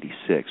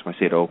 16.86. When I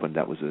say it opened,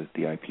 that was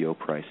the IPO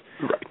price.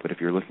 Right. But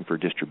if you're looking for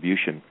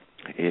distribution,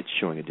 it's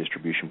showing a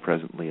distribution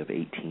presently of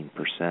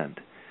 18%.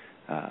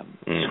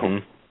 So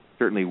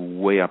certainly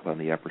way up on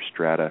the upper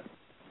strata.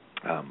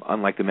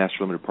 Unlike the master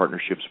limited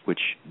partnerships, which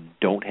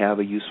don't have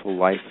a useful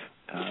life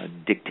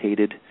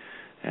dictated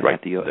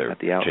at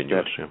the outset.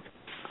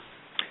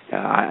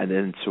 And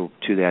then, so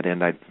to that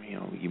end,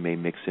 you may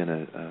mix in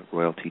a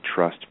royalty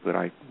trust, but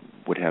I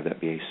would have that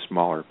be a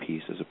smaller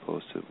piece as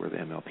opposed to where the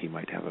MLP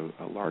might have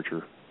a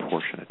larger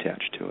portion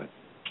attached to it.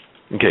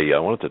 Okay, yeah, I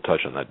wanted to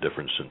touch on that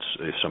difference, since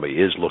if somebody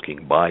is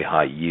looking by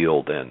high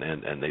yield and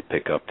they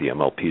pick up the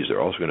MLPs,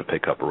 they're also going to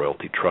pick up a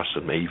royalty trust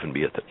and may even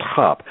be at the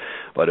top.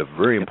 But a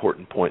very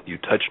important point you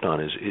touched on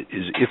is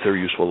if their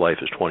useful life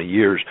is 20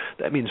 years,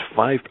 that means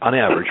on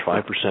average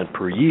 5%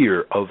 per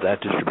year of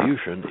that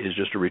distribution is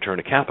just a return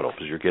of capital,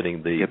 because you're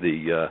getting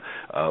the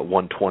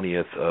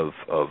 1/20th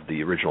of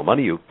the original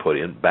money you put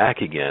in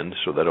back again,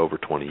 so that over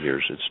 20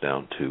 years it's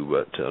down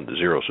to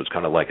zero. So it's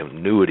kind of like an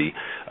annuity.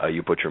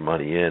 You put your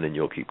money in and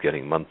you'll keep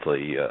getting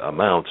monthly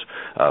amounts,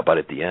 but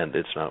at the end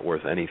it's not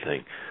worth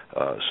anything.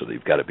 So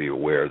you've got to be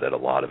aware that a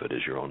lot of it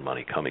is your own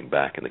money coming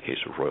back. In the case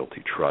of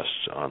royalty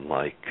trusts,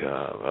 unlike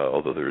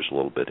although there's a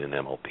little bit in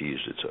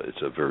MLPs,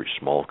 it's a very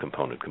small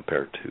component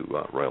compared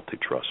to royalty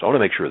trusts. So I want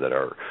to make sure that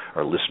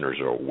our listeners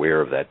are aware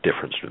of that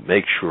difference, to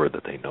make sure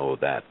that they know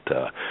that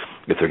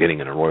if they're getting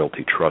in a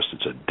royalty trust,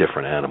 it's a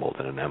different animal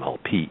than an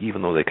MLP,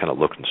 even though they kind of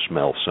look and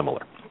smell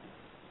similar.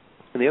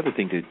 And the other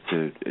thing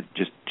to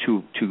just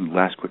two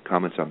last quick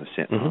comments on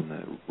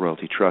the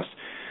royalty trust.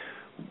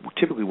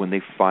 Typically, when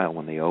they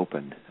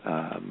open,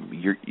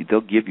 they'll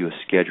give you a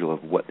schedule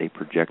of what they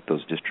project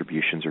those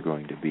distributions are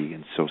going to be,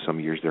 and so some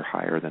years they're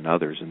higher than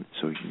others, and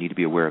so you need to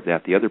be aware of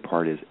that. The other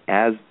part is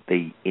as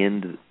they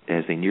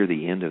near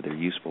the end of their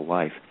useful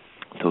life,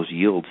 those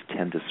yields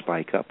tend to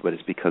spike up, but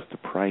it's because the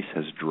price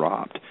has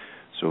dropped.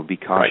 So be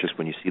cautious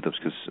when you see those,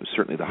 because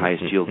certainly the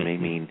highest yield may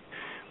mean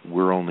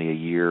we're only a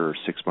year or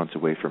 6 months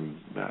away from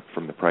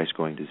the price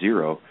going to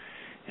zero,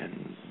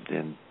 and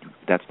then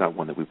that's not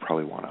one that we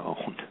probably want to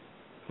own.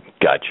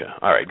 Gotcha.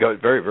 All right.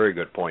 Very, very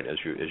good point. As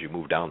you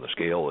move down the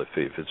scale, if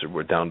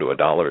we're down to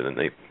 $1, then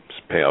they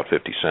pay out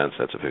 50 cents,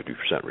 that's a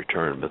 50%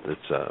 return, but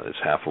it's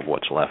half of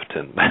what's left,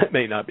 and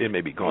it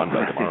may be gone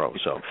by tomorrow.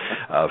 So,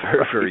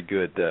 very, very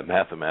good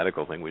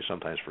mathematical thing we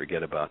sometimes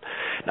forget about.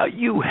 Now,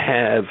 you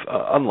have,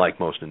 unlike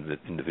most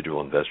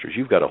individual investors,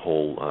 you've got a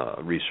whole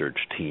research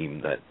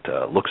team that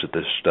looks at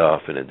this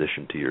stuff in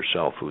addition to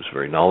yourself, who's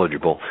very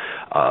knowledgeable.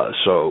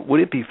 So, would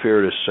it be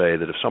fair to say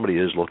that if somebody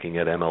is looking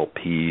at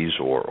MLPs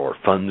or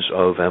funds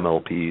of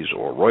MLPs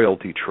or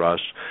royalty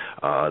trusts,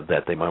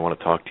 that they might want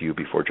to talk to you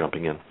before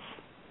jumping in?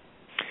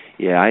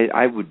 Yeah,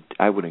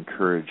 I would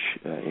encourage,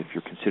 if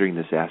you're considering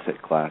this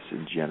asset class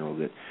in general,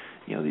 that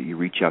you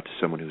reach out to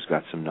someone who's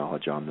got some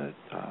knowledge on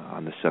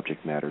the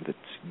subject matter that's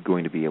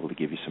going to be able to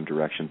give you some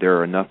direction. There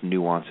are enough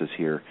nuances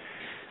here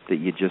that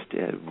you just,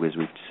 as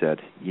we've said,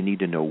 you need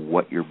to know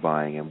what you're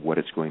buying and what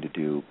it's going to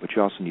do, but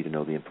you also need to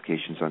know the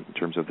implications in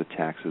terms of the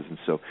taxes. And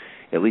so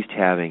at least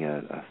having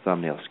a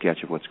thumbnail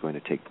sketch of what's going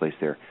to take place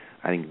there,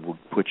 I think, will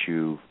put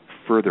you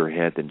further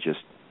ahead than just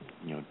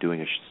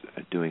doing a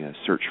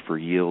search for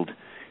yield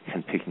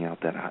and picking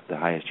out the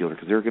highest yielder,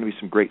 because there are going to be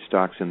some great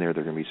stocks in there.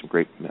 There are going to be some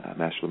great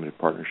master limited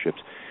partnerships,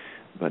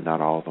 but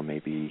not all of them may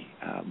be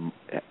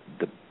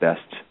the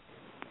best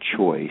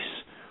choice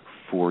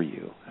for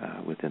you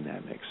within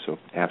that mix. So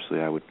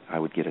absolutely, I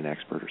would get an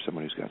expert or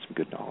someone who's got some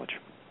good knowledge.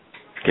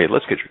 Okay,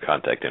 let's get your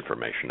contact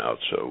information out.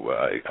 So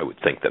I would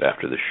think that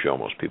after this show,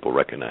 most people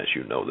recognize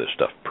you know this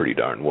stuff pretty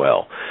darn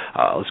well.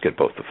 Let's get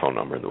both the phone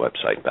number and the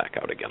website back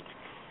out again.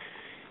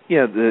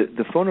 Yeah,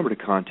 the phone number to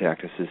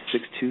contact us is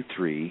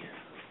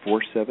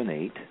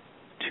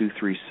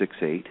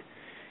 623-478-2368.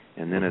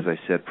 And then, as I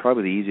said,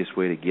 probably the easiest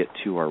way to get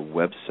to our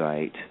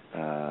website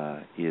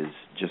is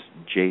just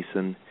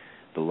Jason,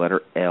 the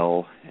letter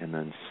L, and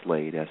then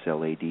Slade,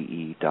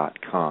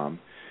 SLADE.com,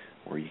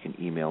 or you can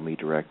email me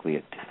directly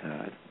at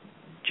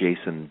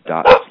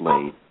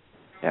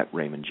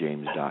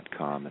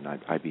jason.slade@raymondjames.com, and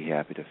I'd be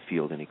happy to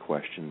field any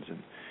questions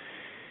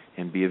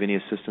and be of any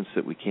assistance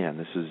that we can.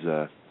 This is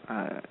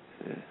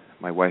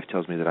my wife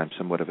tells me that I'm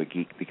somewhat of a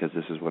geek because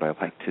this is what I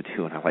like to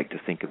do and I like to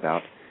think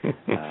about.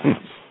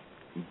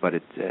 But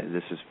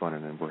this is fun,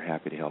 and we're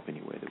happy to help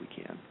any way that we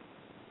can.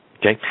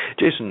 Okay.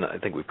 Jason, I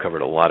think we've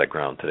covered a lot of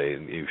ground today,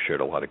 and you've shared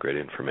a lot of great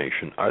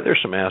information. Are there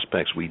some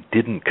aspects we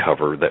didn't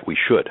cover that we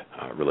should,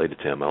 related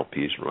to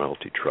MLPs and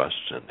royalty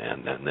trusts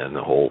and then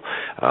the whole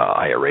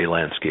IRA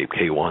landscape,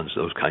 K1s,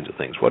 those kinds of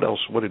things? What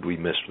else? What did we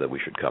miss that we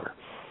should cover?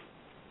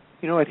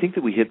 I think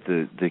that we hit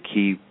the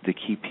key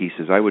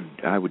pieces. I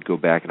would go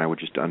back and I would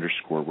just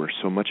underscore where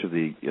so much of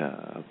the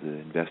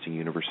investing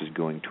universe is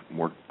going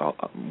more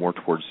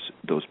towards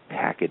those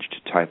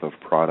packaged type of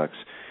products.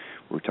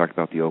 We talked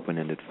about the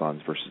open-ended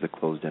funds versus the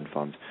closed-end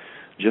funds.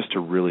 Just to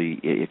really,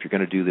 if you're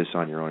going to do this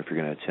on your own, if you're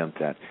going to attempt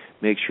that,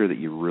 make sure that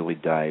you really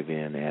dive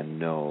in and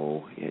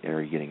know,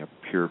 are you getting a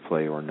pure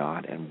play or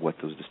not, and what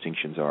those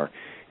distinctions are.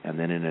 And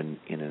then in an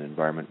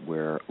environment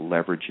where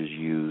leverage is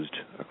used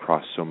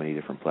across so many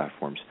different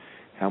platforms,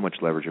 how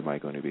much leverage am I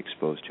going to be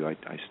exposed to? I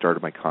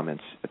started my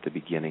comments at the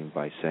beginning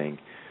by saying,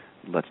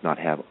 let's not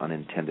have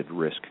unintended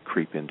risk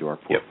creep into our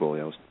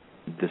portfolios. Yep.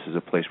 This is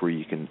a place where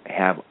you can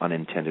have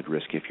unintended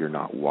risk if you're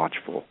not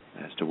watchful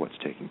as to what's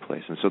taking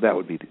place. And so that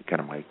would be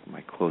kind of my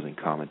closing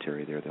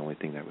commentary there, the only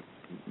thing that I would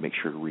make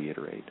sure to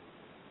reiterate.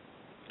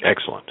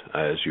 Excellent.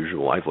 As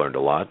usual, I've learned a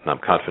lot, and I'm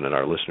confident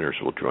our listeners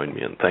will join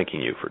me in thanking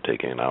you for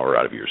taking an hour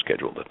out of your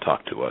schedule to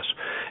talk to us.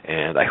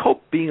 And I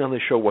hope being on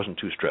this show wasn't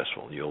too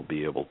stressful. You'll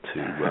be able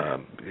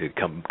to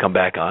come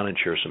back on and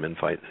share some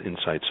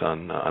insights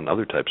on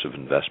other types of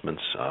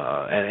investments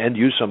and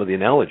use some of the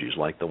analogies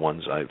like the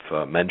ones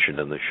I've mentioned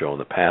in the show in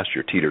the past,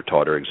 your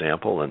teeter-totter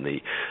example and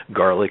the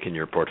garlic in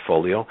your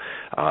portfolio.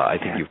 I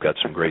think you've got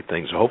some great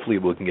things. Hopefully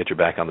we can get you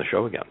back on the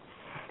show again.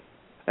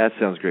 That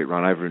sounds great,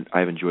 Ron.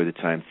 I've enjoyed the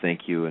time.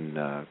 Thank you,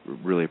 and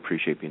really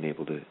appreciate being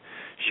able to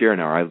share an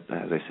hour.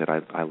 As I said,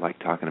 I like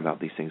talking about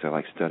these things. I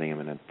like studying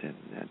them, and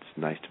it's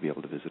nice to be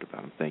able to visit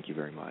about them. Thank you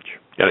very much.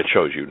 And it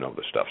shows you know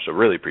the stuff, so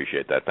really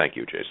appreciate that. Thank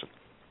you, Jason.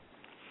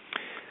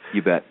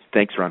 You bet.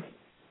 Thanks, Ron.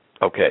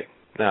 Okay.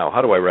 Now,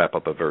 how do I wrap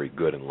up a very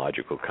good and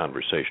logical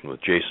conversation with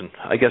Jason?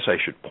 I guess I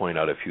should point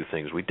out a few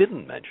things we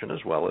didn't mention,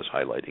 as well as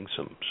highlighting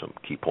some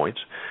key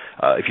points.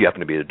 If you happen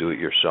to be a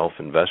do-it-yourself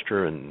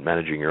investor and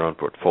managing your own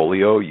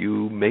portfolio,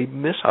 you may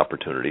miss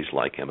opportunities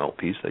like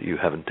MLPs that you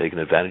haven't taken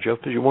advantage of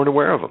because you weren't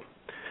aware of them.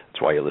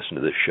 That's why you listen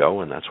to this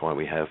show, and that's why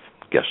we have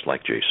guests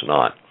like Jason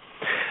on.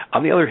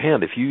 On the other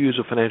hand, if you use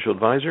a financial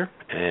advisor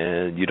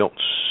and you don't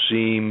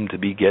seem to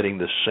be getting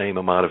the same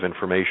amount of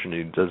information,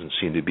 he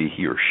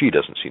or she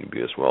doesn't seem to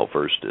be as well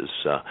versed as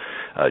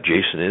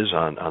Jason is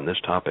on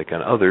this topic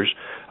and others,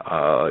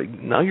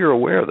 now you're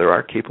aware there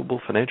are capable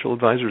financial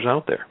advisors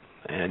out there,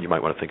 and you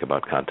might want to think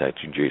about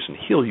contacting Jason.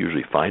 He'll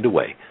usually find a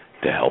way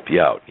to help you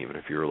out, even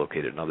if you're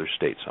located in other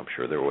states. I'm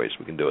sure there are ways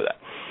we can do that.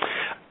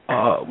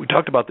 We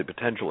talked about the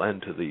potential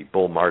end to the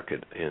bull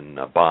market in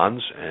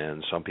bonds,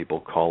 and some people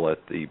call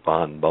it the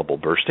bond bubble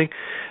bursting.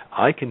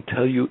 I can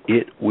tell you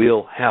it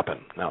will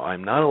happen. Now,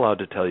 I'm not allowed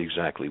to tell you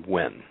exactly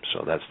when,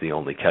 so that's the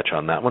only catch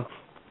on that one.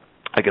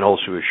 I can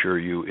also assure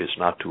you it's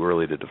not too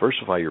early to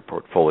diversify your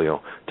portfolio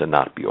to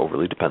not be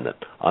overly dependent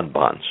on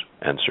bonds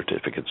and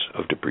certificates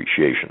of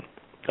depreciation.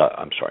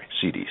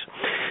 CDs.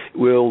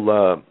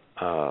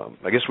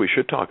 I guess we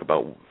should talk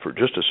about, for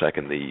just a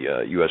second,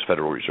 the U.S.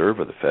 Federal Reserve,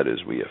 or the Fed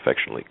as we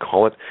affectionately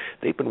call it.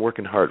 They've been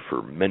working hard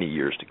for many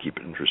years to keep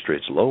interest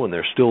rates low, and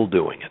they're still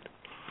doing it.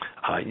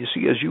 You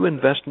see, as you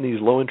invest in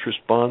these low-interest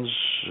bonds,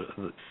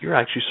 you're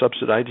actually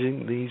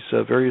subsidizing these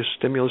various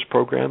stimulus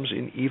programs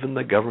in even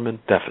the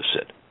government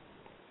deficit.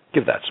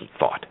 Give that some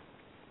thought.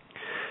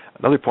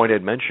 Another point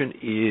I'd mention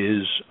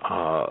is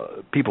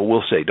people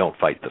will say don't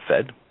fight the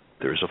Fed.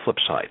 There's a flip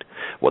side.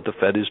 What the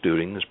Fed is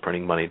doing is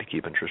printing money to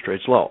keep interest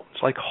rates low.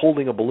 It's like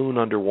holding a balloon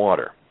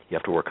underwater. You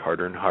have to work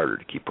harder and harder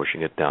to keep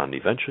pushing it down. And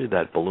eventually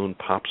that balloon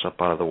pops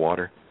up out of the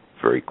water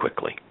very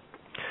quickly.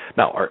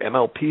 Now, are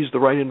MLPs the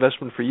right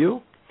investment for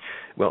you?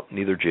 Well,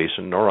 neither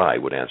Jason nor I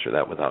would answer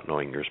that without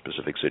knowing your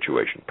specific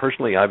situation.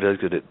 Personally, I've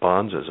exited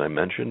bonds, as I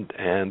mentioned,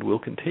 and will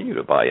continue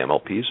to buy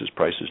MLPs as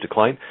prices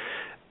decline.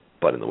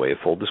 But in the way of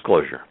full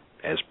disclosure,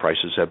 as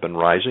prices have been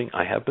rising,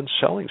 I have been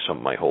selling some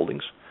of my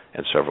holdings,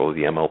 and several of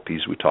the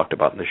MLPs we talked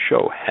about in the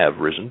show have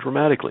risen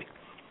dramatically.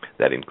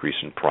 That increase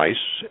in price,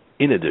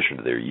 in addition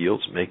to their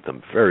yields, make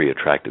them very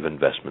attractive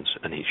investments,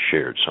 and he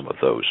shared some of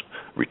those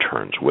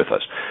returns with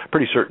us.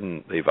 Pretty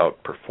certain they've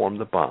outperformed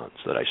the bonds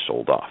that I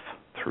sold off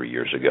 3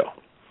 years ago.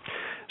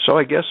 So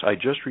I guess I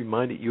just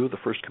reminded you of the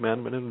first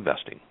commandment of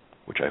investing,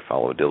 which I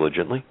follow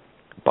diligently: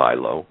 buy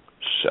low,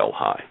 sell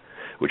high,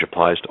 which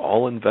applies to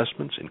all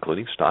investments,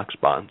 including stocks,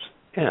 bonds,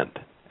 and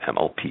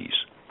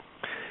MLPs.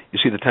 You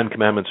see, the 10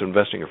 commandments of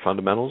investing are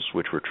fundamentals,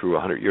 which were true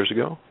 100 years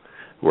ago,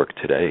 work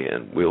today,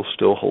 and will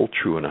still hold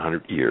true in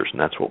 100 years, and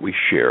that's what we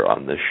share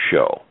on this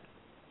show.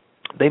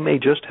 They may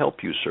just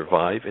help you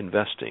survive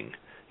investing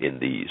in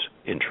these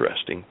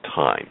interesting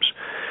times.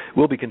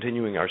 We'll be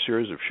continuing our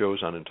series of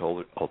shows on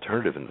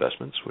alternative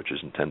investments, which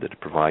is intended to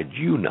provide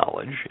you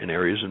knowledge in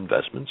areas of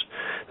investments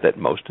that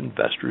most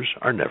investors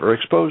are never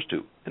exposed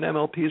to, and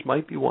MLPs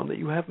might be one that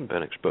you haven't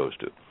been exposed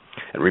to.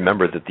 And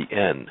remember that the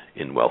N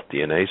in Wealth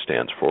DNA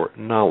stands for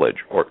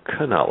knowledge, or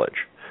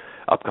knowledge.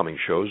 Upcoming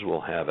shows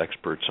will have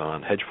experts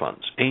on hedge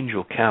funds,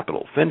 angel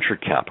capital, venture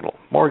capital,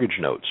 mortgage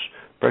notes,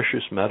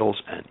 precious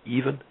metals, and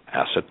even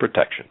asset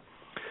protection.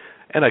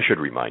 And I should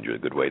remind you, a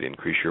good way to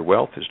increase your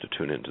wealth is to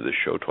tune into this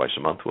show twice a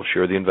month. We'll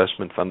share the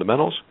investment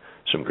fundamentals,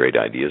 some great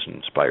ideas, and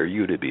inspire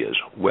you to be as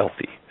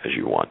wealthy as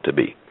you want to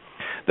be.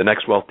 The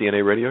next Wealth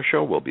DNA radio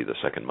show will be the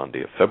second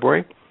Monday of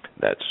February.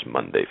 That's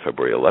Monday,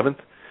 February 11th,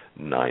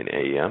 9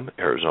 a.m.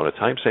 Arizona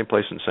time, same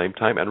place and same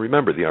time. And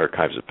remember, the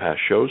archives of past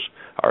shows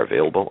are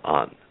available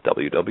on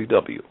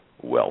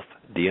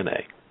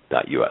www.wealthdna.us.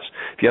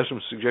 If you have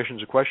some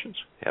suggestions or questions,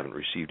 haven't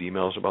received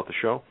emails about the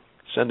show,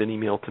 send an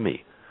email to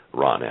me,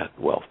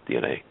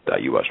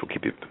 ron@wealthdna.us. We'll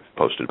keep you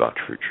posted about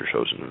future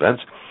shows and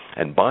events.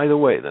 And by the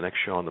way, the next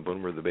show on the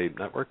Boomer the Babe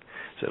Network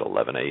is at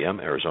 11 a.m.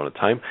 Arizona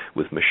time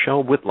with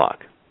Michelle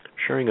Whitlock,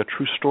 sharing a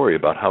true story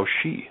about how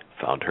she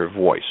found her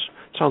voice.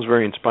 It sounds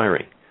very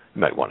inspiring.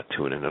 You might want to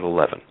tune in at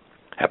 11.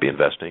 Happy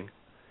investing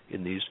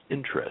in these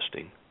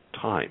interesting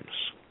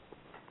times.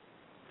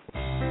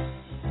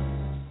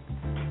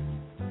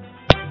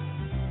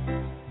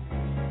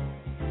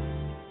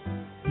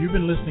 You've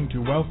been listening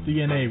to Wealth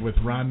DNA with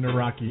Ron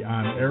Nawrocki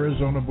on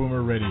Arizona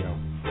Boomer Radio.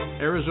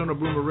 Arizona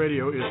Boomer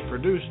Radio is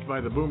produced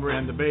by the Boomer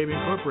and the Babe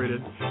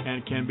Incorporated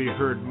and can be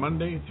heard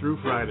Monday through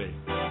Friday.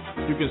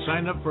 You can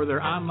sign up for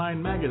their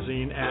online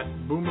magazine at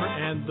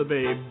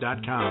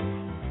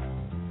boomerandthebabe.com.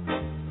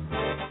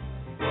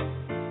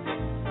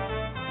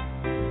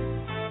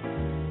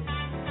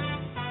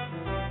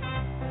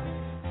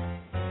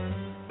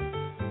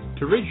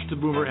 To reach the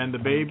Boomer and the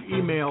Babe,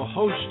 email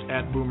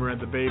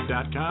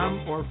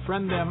host@boomerandthebabe.com or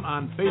friend them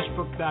on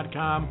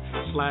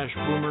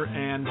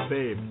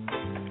facebook.com/boomerandbabe.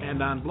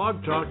 And on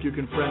Blog Talk, you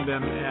can friend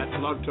them at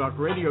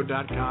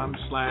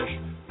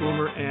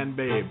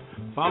blogtalkradio.com/boomerandbabe.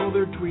 Follow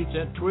their tweets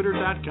at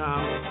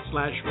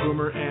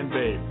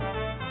twitter.com/boomerandbabe.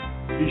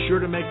 Be sure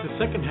to make the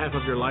second half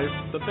of your life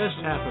the best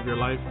half of your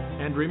life.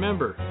 And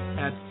remember,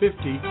 at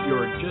 50,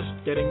 you're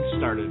just getting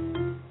started.